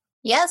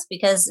 Yes,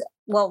 because,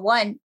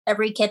 one,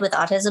 every kid with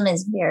autism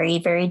is very,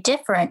 very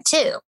different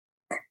too.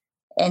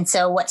 And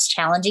so what's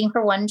challenging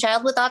for one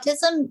child with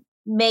autism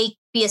may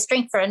be a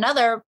strength for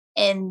another.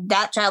 And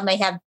that child may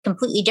have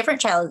completely different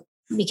child,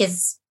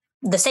 because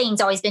the saying's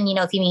always been,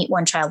 if you meet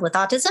one child with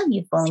autism,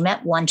 you've only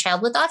met one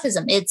child with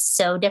autism. It's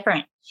so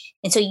different.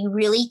 And so you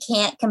really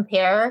can't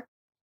compare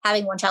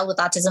having one child with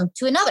autism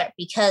to another,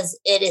 because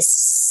it is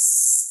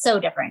so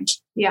different.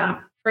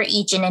 Yeah. For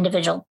each and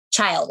individual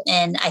child.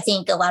 And I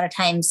think a lot of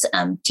times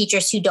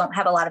teachers who don't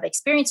have a lot of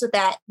experience with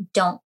that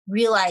don't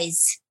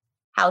realize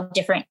how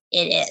different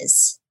it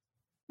is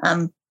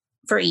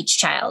for each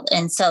child.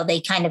 And so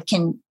they kind of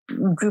can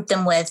group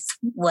them with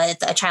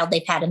a child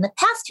they've had in the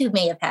past who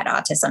may have had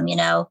autism,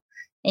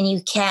 and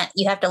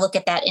you have to look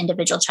at that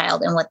individual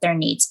child and what their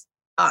needs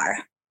are.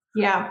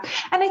 Yeah.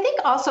 And I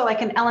think also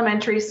in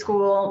elementary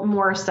school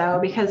more so,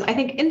 because I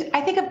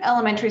think of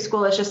elementary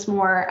school as just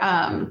more,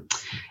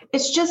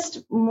 it's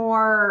just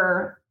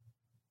more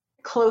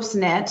close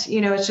knit,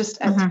 it's just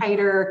a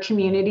tighter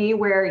community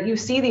where you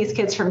see these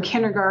kids from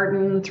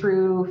kindergarten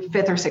through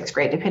 5th or 6th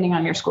grade, depending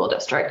on your school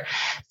district.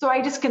 So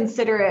I just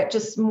consider it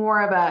just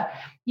more of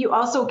you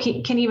also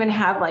can even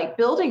have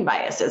building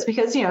biases,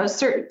 because,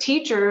 certain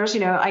teachers,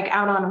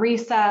 out on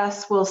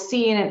recess will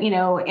see and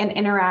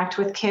interact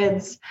with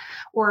kids,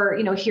 or,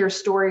 hear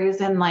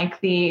stories in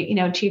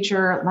the,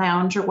 teacher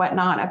lounge or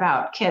whatnot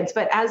about kids.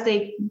 But as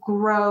they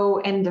grow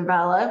and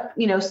develop,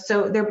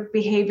 so their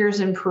behaviors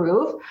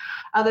improve,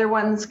 other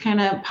ones kind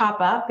of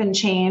pop up and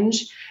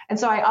change. And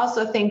so I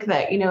also think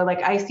that,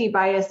 I see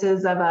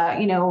biases of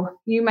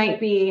you might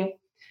be,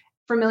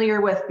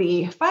 familiar with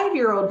the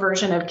 5-year-old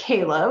version of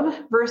Caleb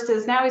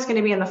versus now he's going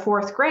to be in the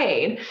 4th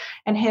grade,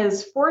 and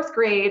his 4th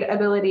grade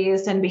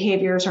abilities and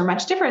behaviors are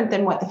much different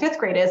than what the 5th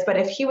grade is. But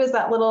if he was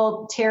that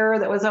little terror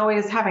that was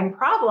always having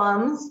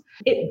problems,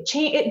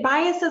 it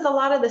biases a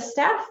lot of the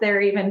staff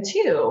there even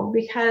too,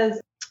 because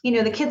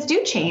the kids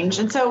do change.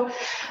 And so,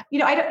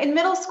 in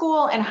middle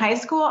school and high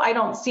school, I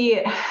don't see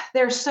it.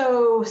 They're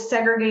so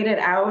segregated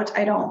out.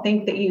 I don't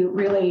think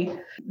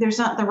that there's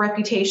not the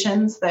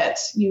reputations that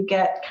you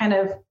get kind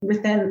of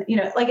within,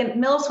 like in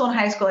middle school and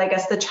high school, I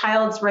guess the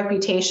child's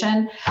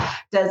reputation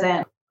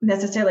doesn't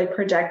necessarily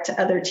project to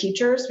other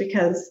teachers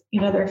because,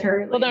 they're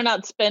very, well, they're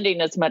not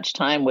spending as much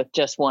time with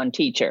just one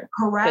teacher.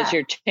 Correct.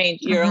 Because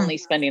you're only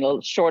spending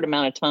a short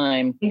amount of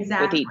time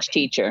with each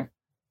teacher.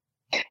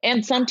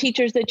 And some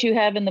teachers that you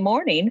have in the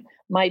morning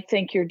might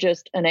think you're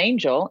just an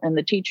angel, and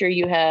the teacher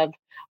you have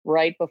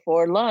right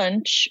before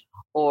lunch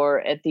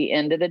or at the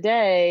end of the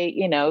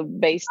day,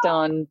 based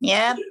on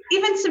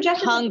even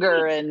subjective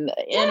hunger and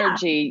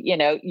energy,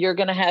 you're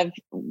going to have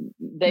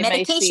they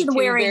medication may see two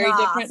wearing very off.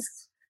 different.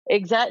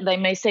 Exactly, they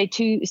may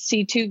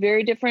see two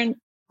very different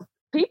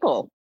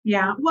people.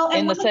 Yeah, well,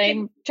 in the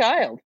same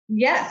child.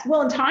 Yes,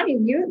 well, and Tanya,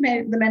 you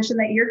made the mention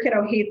that your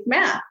kiddo hates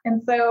math,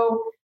 and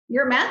so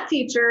your math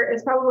teacher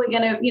is probably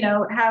going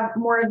to, have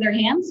more of their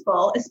hands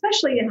full,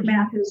 especially if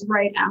math is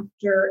right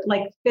after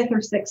like 5th or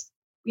 6th,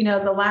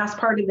 the last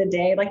part of the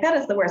day. Like that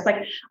is the worst.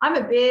 Like I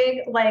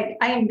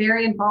am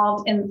very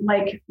involved in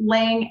like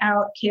laying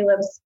out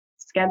Caleb's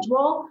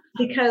schedule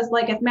because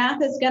like if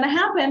math is going to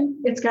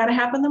happen, it's got to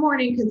happen in the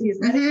morning because he's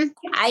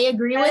I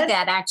agree with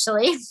that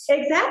actually.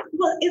 Exactly.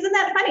 Well, isn't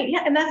that funny?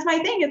 Yeah. And that's my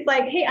thing. It's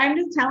like, hey, I'm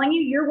just telling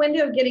you, your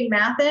window of getting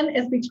math in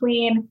is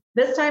between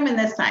this time and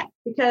this time,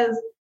 because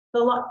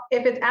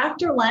if it's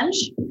after lunch,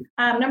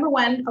 number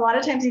one, a lot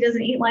of times he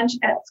doesn't eat lunch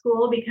at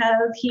school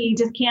because he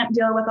just can't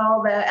deal with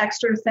all the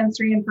extra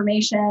sensory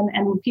information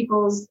and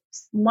people's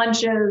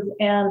lunches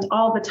and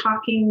all the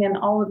talking and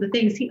all of the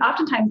things. He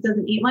oftentimes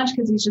doesn't eat lunch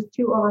because he's just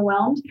too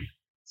overwhelmed.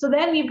 So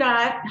then you've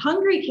got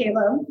hungry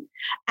Caleb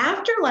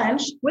after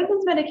lunch with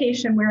his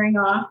medication wearing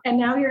off, and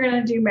now you're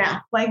going to do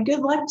math. Like,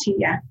 good luck to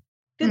you.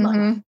 Good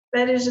luck.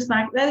 That is just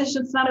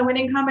not a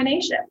winning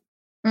combination.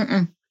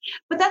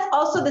 But that's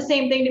also the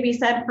same thing to be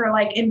said for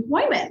like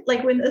employment.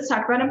 Like let's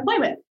talk about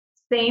employment.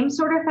 Same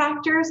sort of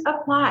factors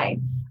apply.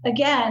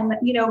 Again,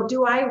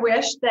 do I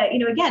wish that,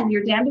 again,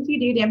 you're damned if you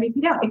do, damned if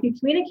you don't. If you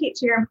communicate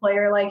to your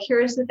employer, like,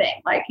 here's the thing,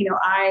 like,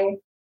 I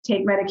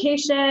take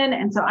medication.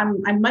 And so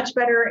I'm much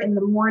better in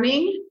the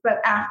morning,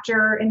 but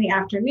in the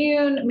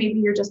afternoon, maybe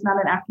you're just not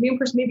an afternoon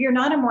person. Maybe you're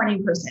not a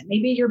morning person.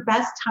 Maybe your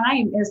best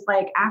time is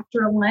like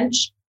after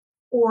lunch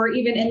or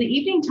even in the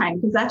evening time,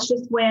 because that's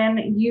just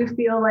when you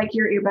feel like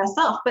you're your best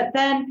self. But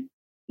then,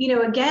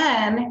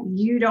 again,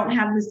 you don't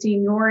have the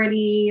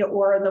seniority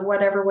or the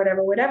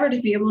whatever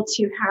to be able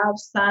to have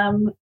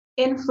some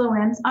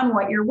influence on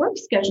what your work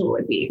schedule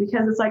would be,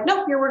 because it's like,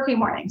 nope, you're working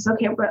mornings.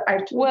 Okay, but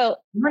I'm a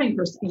morning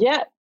person.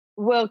 Yeah.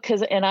 Well,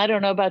 and I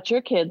don't know about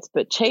your kids,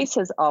 but Chase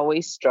has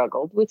always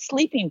struggled with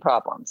sleeping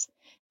problems.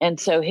 And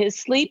so his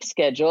sleep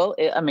schedule,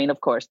 I mean,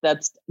 of course,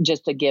 that's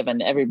just a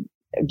given.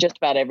 Just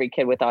about every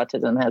kid with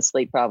autism has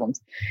sleep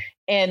problems,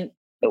 and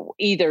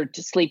either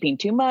sleeping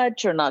too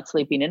much or not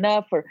sleeping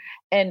enough,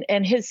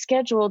 and his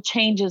schedule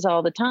changes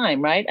all the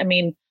time, right? I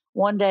mean,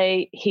 one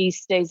day he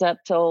stays up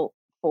till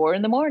 4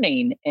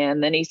 a.m.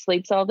 and then he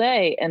sleeps all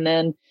day, and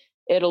then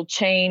it'll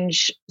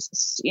change,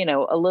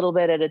 a little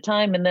bit at a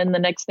time. And then the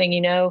next thing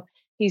you know,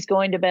 he's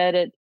going to bed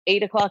at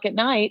 8 o'clock at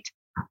night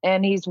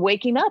and he's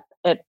waking up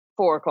at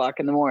 4 o'clock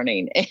in the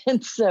morning.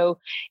 And so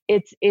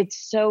it's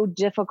so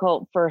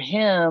difficult for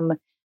him,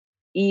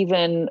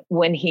 even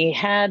when he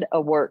had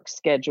a work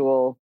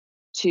schedule,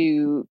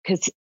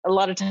 because a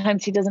lot of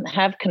times he doesn't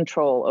have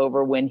control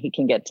over when he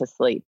can get to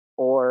sleep,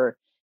 or,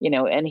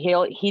 and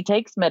he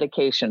takes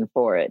medication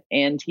for it.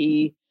 And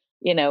he,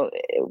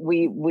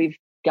 we've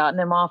gotten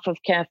him off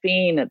of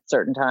caffeine at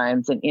certain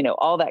times and,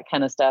 all that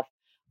kind of stuff.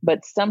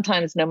 But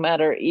sometimes, no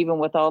matter, even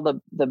with all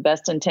the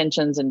best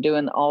intentions and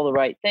doing all the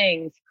right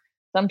things,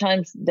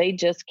 sometimes they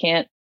just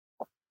can't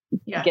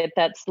get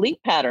that sleep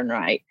pattern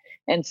right.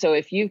 And so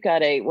if you've got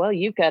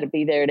to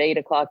be there at 8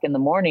 o'clock in the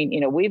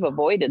morning, we've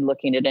avoided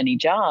looking at any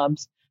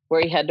jobs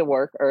where he had to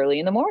work early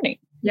in the morning.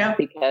 Yeah.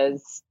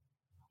 Because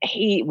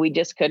we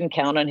just couldn't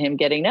count on him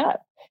getting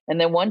up. And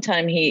then one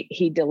time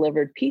he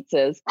delivered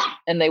pizzas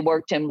and they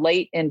worked him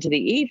late into the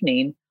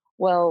evening.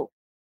 Well,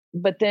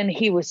 but then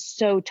he was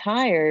so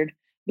tired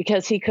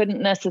because he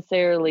couldn't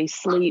necessarily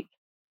sleep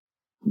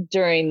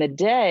during the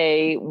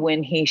day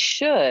when he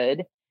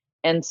should.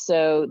 And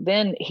so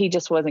then he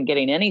just wasn't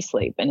getting any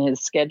sleep and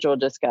his schedule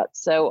just got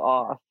so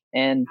off.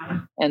 And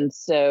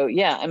so,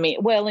 yeah, I mean,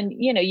 well, and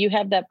you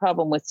have that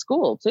problem with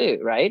school too,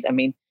 right? I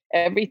mean,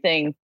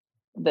 everything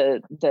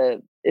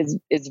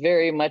is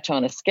very much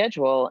on a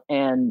schedule,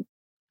 and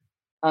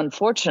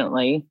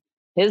unfortunately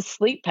his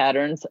sleep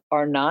patterns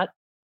are not,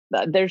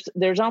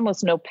 there's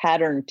almost no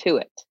pattern to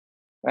it,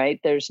 right?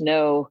 There's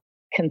no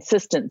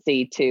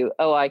consistency to,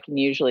 I can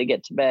usually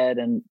get to bed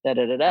and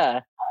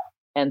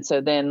And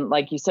so then,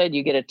 like you said,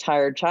 you get a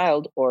tired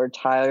child or a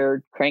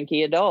tired,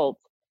 cranky adult,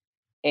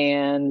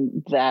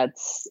 and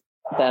that's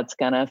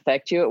going to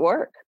affect you at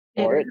work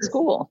or at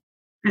school.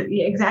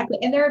 Yeah, exactly.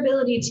 And their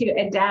ability to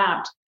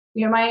adapt.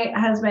 My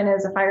husband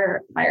is a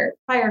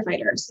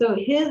firefighter. So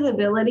his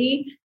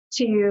ability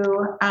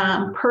to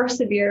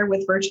persevere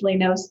with virtually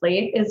no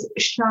sleep is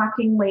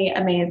shockingly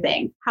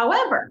amazing.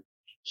 However,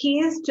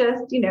 he's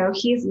just,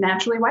 he's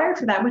naturally wired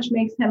for that, which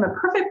makes him a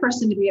perfect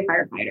person to be a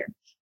firefighter.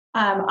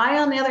 I,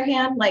 on the other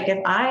hand, like if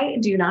I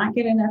do not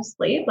get enough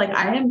sleep, like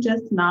I am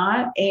just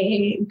not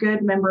a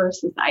good member of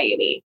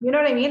society. You know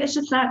what I mean? It's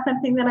just not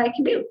something that I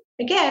can do.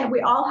 Again,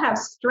 we all have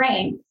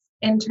strengths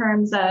in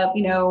terms of,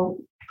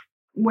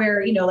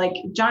 where, like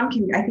John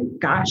can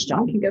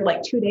go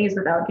like 2 days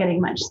without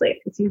getting much sleep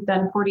because he's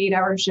done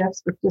 48-hour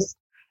shifts with just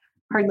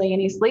hardly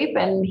any sleep,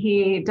 and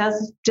he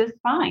does just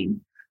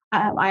fine.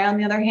 I, on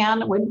the other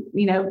hand, would,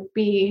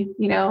 be,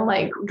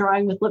 like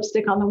drawing with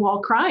lipstick on the wall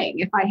crying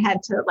if I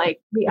had to like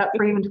be up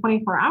for even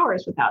 24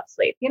 hours without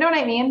sleep. You know what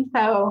I mean?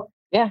 So,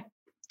 yeah.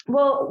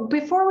 Well,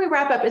 before we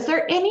wrap up, are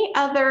there any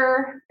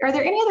other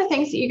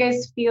things that you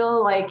guys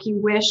feel like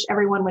you wish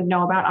everyone would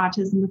know about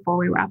autism before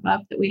we wrap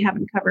up that we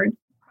haven't covered?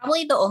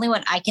 Probably the only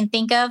one I can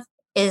think of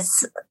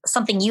is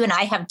something you and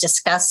I have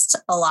discussed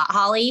a lot,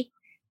 Holly,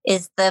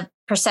 is the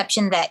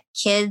perception that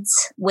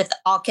kids with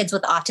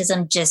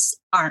autism just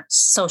aren't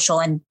social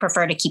and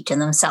prefer to keep to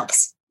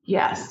themselves.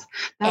 Yes.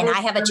 And I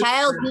have a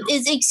child who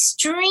is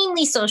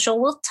extremely social,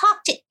 will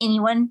talk to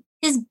anyone.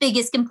 His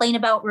biggest complaint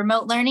about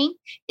remote learning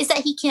is that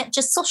he can't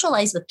just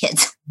socialize with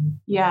kids.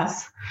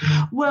 Yes.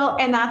 Well,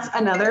 and that's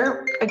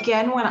another,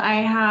 again, when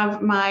I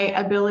have my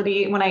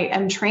ability, when I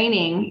am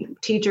training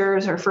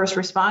teachers or first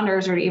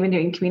responders or even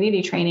doing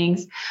community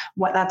trainings,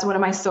 that's one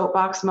of my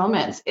soapbox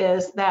moments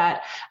is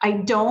that I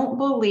don't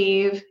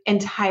believe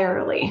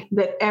entirely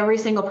that every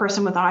single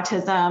person with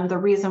autism, the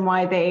reason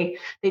why they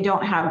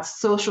don't have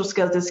social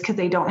skills is because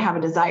they don't have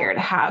a desire to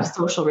have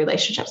social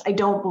relationships. I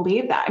don't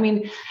believe that. I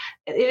mean,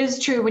 it is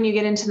true when you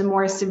get into the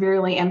more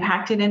severely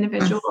impacted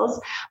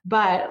individuals,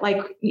 but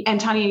like, and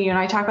Tanya, you and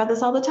I talk about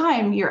this all the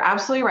time. You're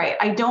absolutely right.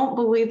 I don't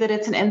believe that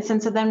it's an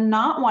instance of them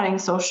not wanting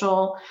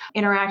social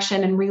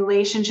interaction and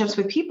relationships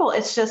with people.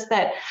 It's just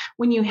that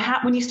when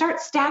you start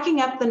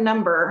stacking up the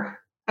number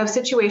of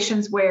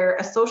situations where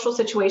a social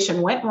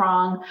situation went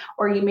wrong,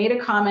 or you made a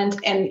comment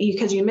and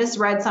because you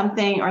misread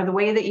something, or the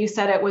way that you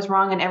said it was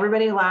wrong and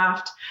everybody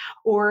laughed,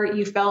 or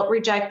you felt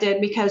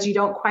rejected because you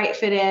don't quite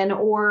fit in,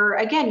 or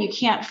again, you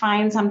can't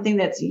find something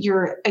that's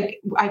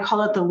I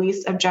call it the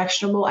least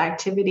objectionable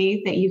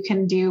activity that you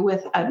can do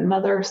with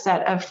another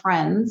set of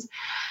friends.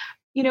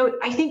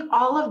 I think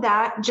all of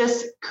that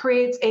just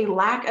creates a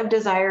lack of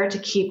desire to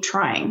keep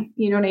trying.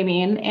 You know what I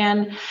mean?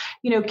 And,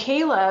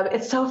 Caleb,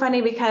 it's so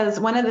funny because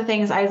one of the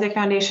things Isaac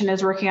Foundation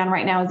is working on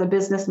right now is a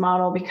business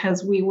model,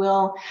 because we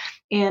will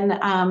in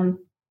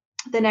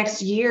the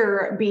next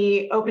year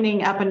be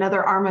opening up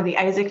another arm of the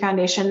Isaac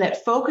Foundation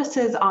that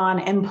focuses on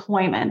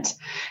employment.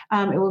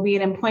 It will be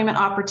an employment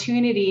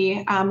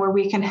opportunity where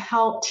we can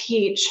help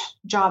teach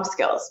job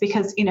skills,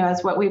 because,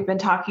 as what we've been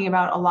talking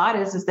about a lot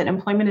is that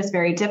employment is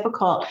very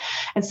difficult.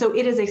 And so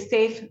it is a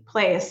safe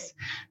place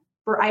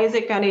for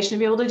Isaac Foundation to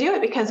be able to do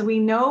it, because we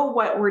know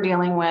what we're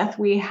dealing with.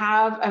 We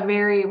have a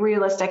very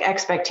realistic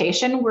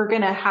expectation. We're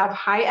going to have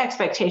high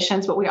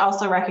expectations, but we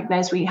also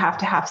recognize we have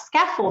to have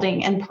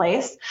scaffolding in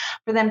place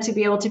for them to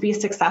be able to be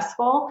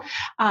successful,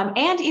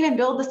 and even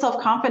build the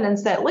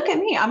self-confidence that, look at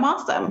me, I'm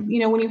awesome.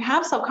 When you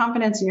have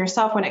self-confidence in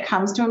yourself when it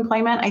comes to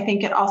employment, I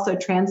think it also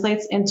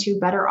translates into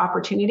better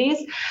opportunities.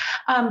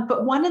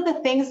 But one of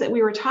the things that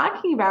we were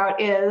talking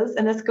about is,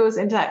 and this goes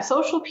into that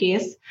social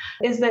piece,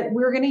 is that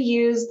we're going to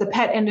use the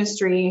pet industry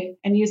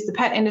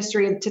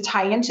to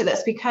tie into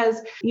this, because,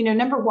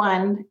 number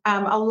one,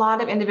 a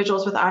lot of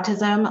individuals with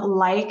autism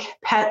like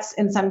pets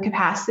in some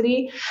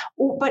capacity,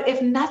 but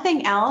if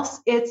nothing else,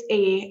 it's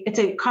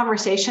a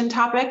conversation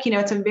topic.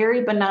 It's a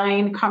very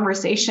benign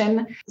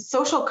conversation,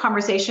 social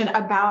conversation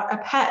about a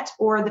pet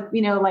or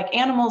like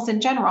animals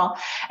in general.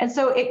 And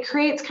so it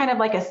creates kind of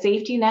like a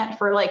safety net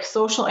for like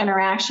social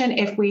interaction.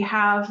 If we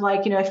have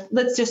if,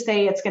 let's just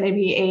say it's going to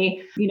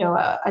be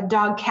a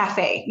dog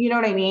cafe, you know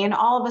what I mean?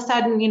 All of a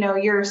sudden,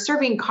 you're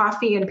serving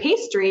coffee and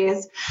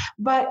pastries,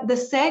 but the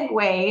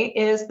segue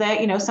is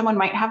that, someone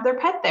might have their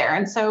pet there.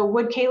 And so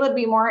would Caleb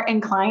be more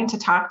inclined to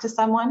talk to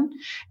someone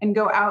and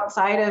go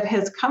outside of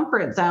his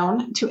comfort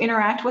zone to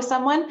interact with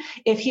someone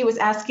if he was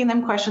asking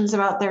them questions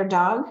about their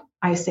dog?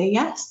 I say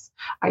yes.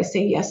 I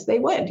say yes, they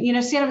would. See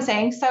what I'm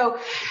saying? So,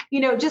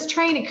 just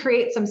trying to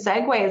create some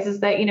segues is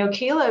that,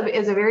 Caleb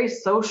is a very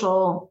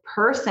social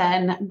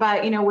person,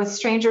 but, with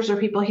strangers or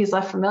people he's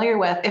less familiar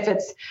with, if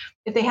it's,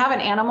 if they have an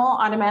animal,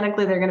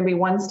 automatically they're going to be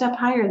one step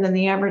higher than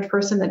the average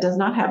person that does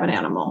not have an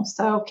animal.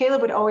 So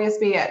Caleb would always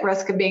be at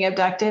risk of being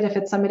abducted if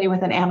it's somebody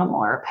with an animal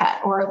or a pet,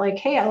 or like,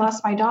 hey, I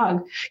lost my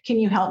dog. Can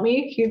you help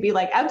me? He'd be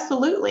like,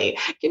 absolutely.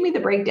 Give me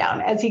the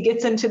breakdown, as he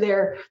gets into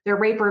their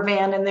raper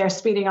van and they're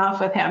speeding off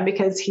with him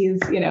because he's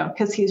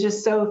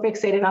just so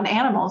fixated on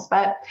animals.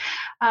 But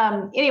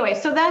anyway,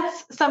 so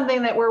that's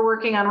something that we're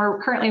working on.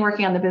 We're currently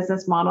working on the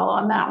business model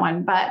on that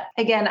one. But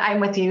again, I'm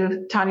with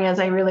you, Tanya, as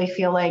I really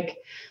feel like,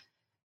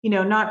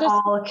 not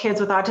all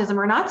kids with autism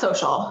are not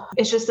social.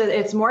 It's just that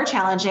it's more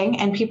challenging,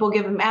 and people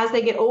give them, as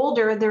they get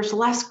older, there's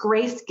less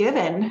grace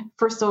given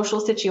for social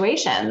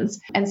situations.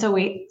 And so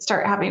we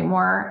start having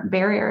more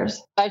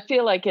barriers. I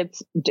feel like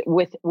it's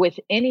with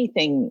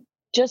anything,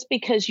 just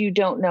because you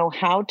don't know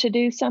how to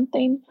do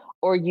something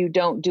or you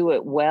don't do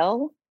it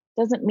well,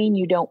 doesn't mean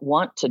you don't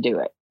want to do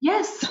it.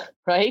 Yes.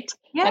 Right?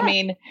 Yeah. I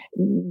mean,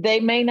 they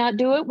may not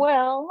do it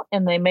well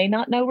and they may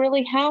not know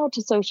really how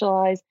to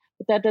socialize,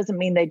 but that doesn't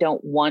mean they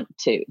don't want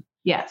to.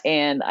 Yes.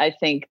 And I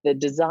think the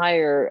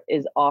desire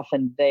is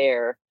often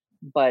there,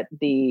 but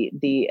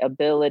the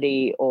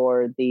ability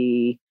or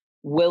the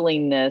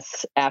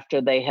willingness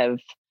after they have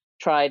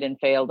tried and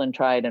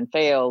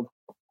failed,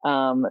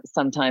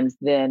 sometimes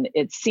then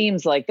it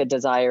seems like the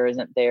desire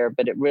isn't there,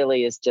 but it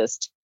really is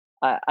just,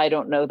 I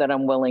don't know that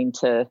I'm willing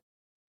to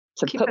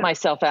put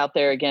myself out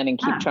there again and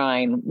keep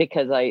trying,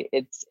 because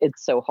it's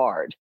so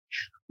hard.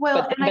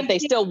 Well, but they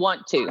still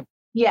want to.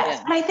 Yes.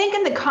 Yeah. And I think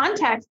in the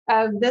context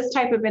of this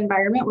type of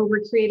environment where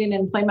we're creating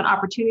an employment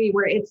opportunity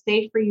where it's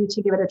safe for you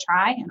to give it a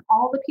try, and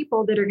all the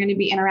people that are going to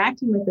be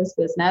interacting with this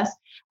business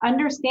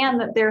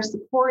understand that they're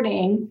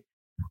supporting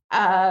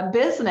a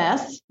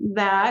business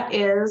that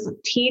is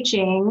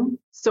teaching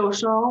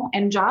social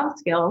and job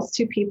skills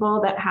to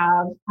people that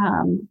have,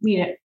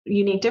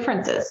 unique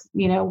differences,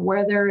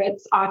 whether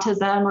it's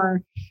autism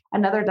or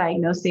another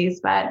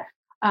diagnosis. But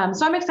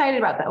so I'm excited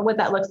about that, what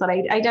that looks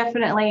like. I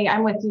definitely,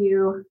 I'm with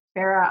you,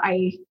 Farah.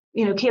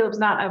 Caleb's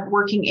not of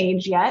working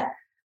age yet,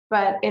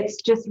 but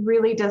it's just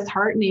really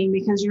disheartening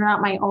because you're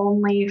not my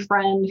only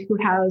friend who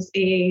has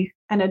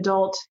an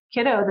adult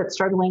kiddo that's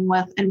struggling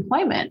with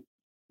employment,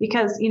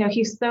 because,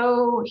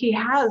 he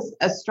has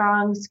a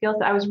strong skill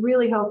set. I was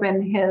really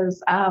hoping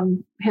his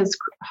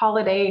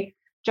holiday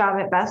job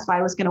at Best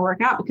Buy was going to work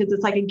out, because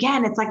it's like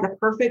the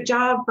perfect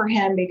job for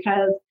him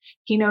because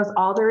he knows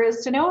all there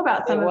is to know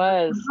about some of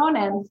the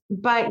components.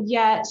 But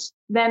yet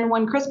then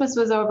when Christmas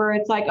was over,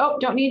 it's like, oh,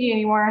 don't need you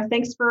anymore.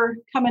 Thanks for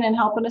coming and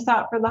helping us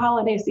out for the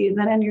holiday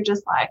season. And you're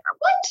just like,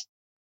 what?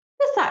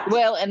 This sucks.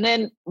 Well, and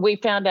then we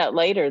found out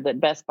later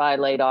that Best Buy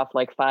laid off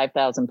like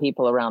 5,000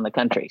 people around the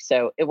country.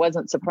 So it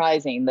wasn't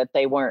surprising that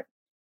they weren't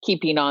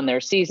keeping on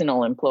their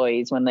seasonal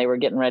employees when they were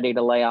getting ready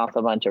to lay off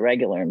a bunch of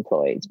regular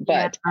employees.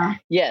 But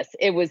yes,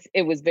 it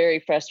was very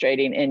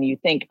frustrating. And you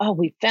think, oh,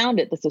 we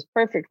found it. This is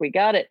perfect. We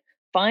got it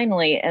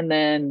finally. And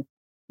then,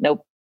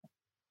 nope.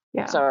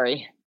 Yeah.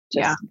 Sorry.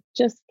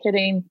 Just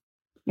kidding.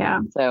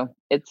 Yeah. So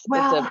it's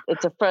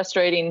a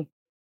frustrating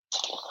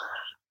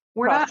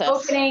We're process. Not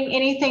opening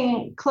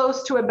anything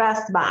close to a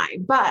Best Buy,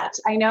 but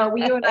I know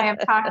you and I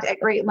have talked at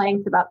great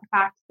length about the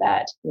fact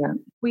that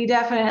we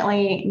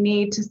definitely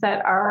need to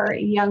set our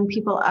young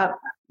people up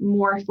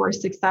more for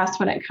success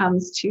when it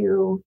comes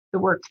to the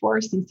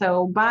workforce. And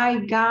so by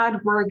God,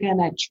 we're going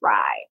to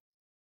try.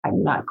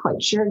 I'm not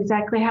quite sure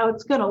exactly how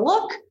it's going to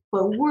look,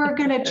 but we're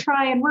going to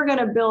try and we're going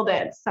to build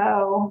it.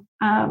 So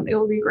it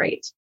will be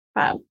great.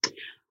 But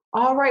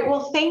all right.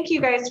 Well, thank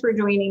you guys for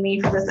joining me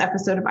for this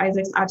episode of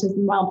Isaac's Autism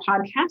Wild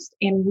podcast,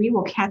 and we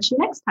will catch you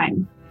next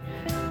time.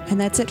 And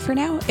that's it for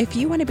now. If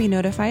you want to be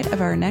notified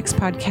of our next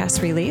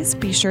podcast release,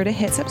 be sure to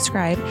hit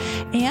subscribe.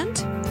 And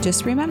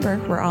just remember,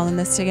 we're all in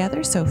this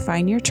together. So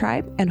find your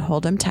tribe and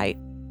hold them tight.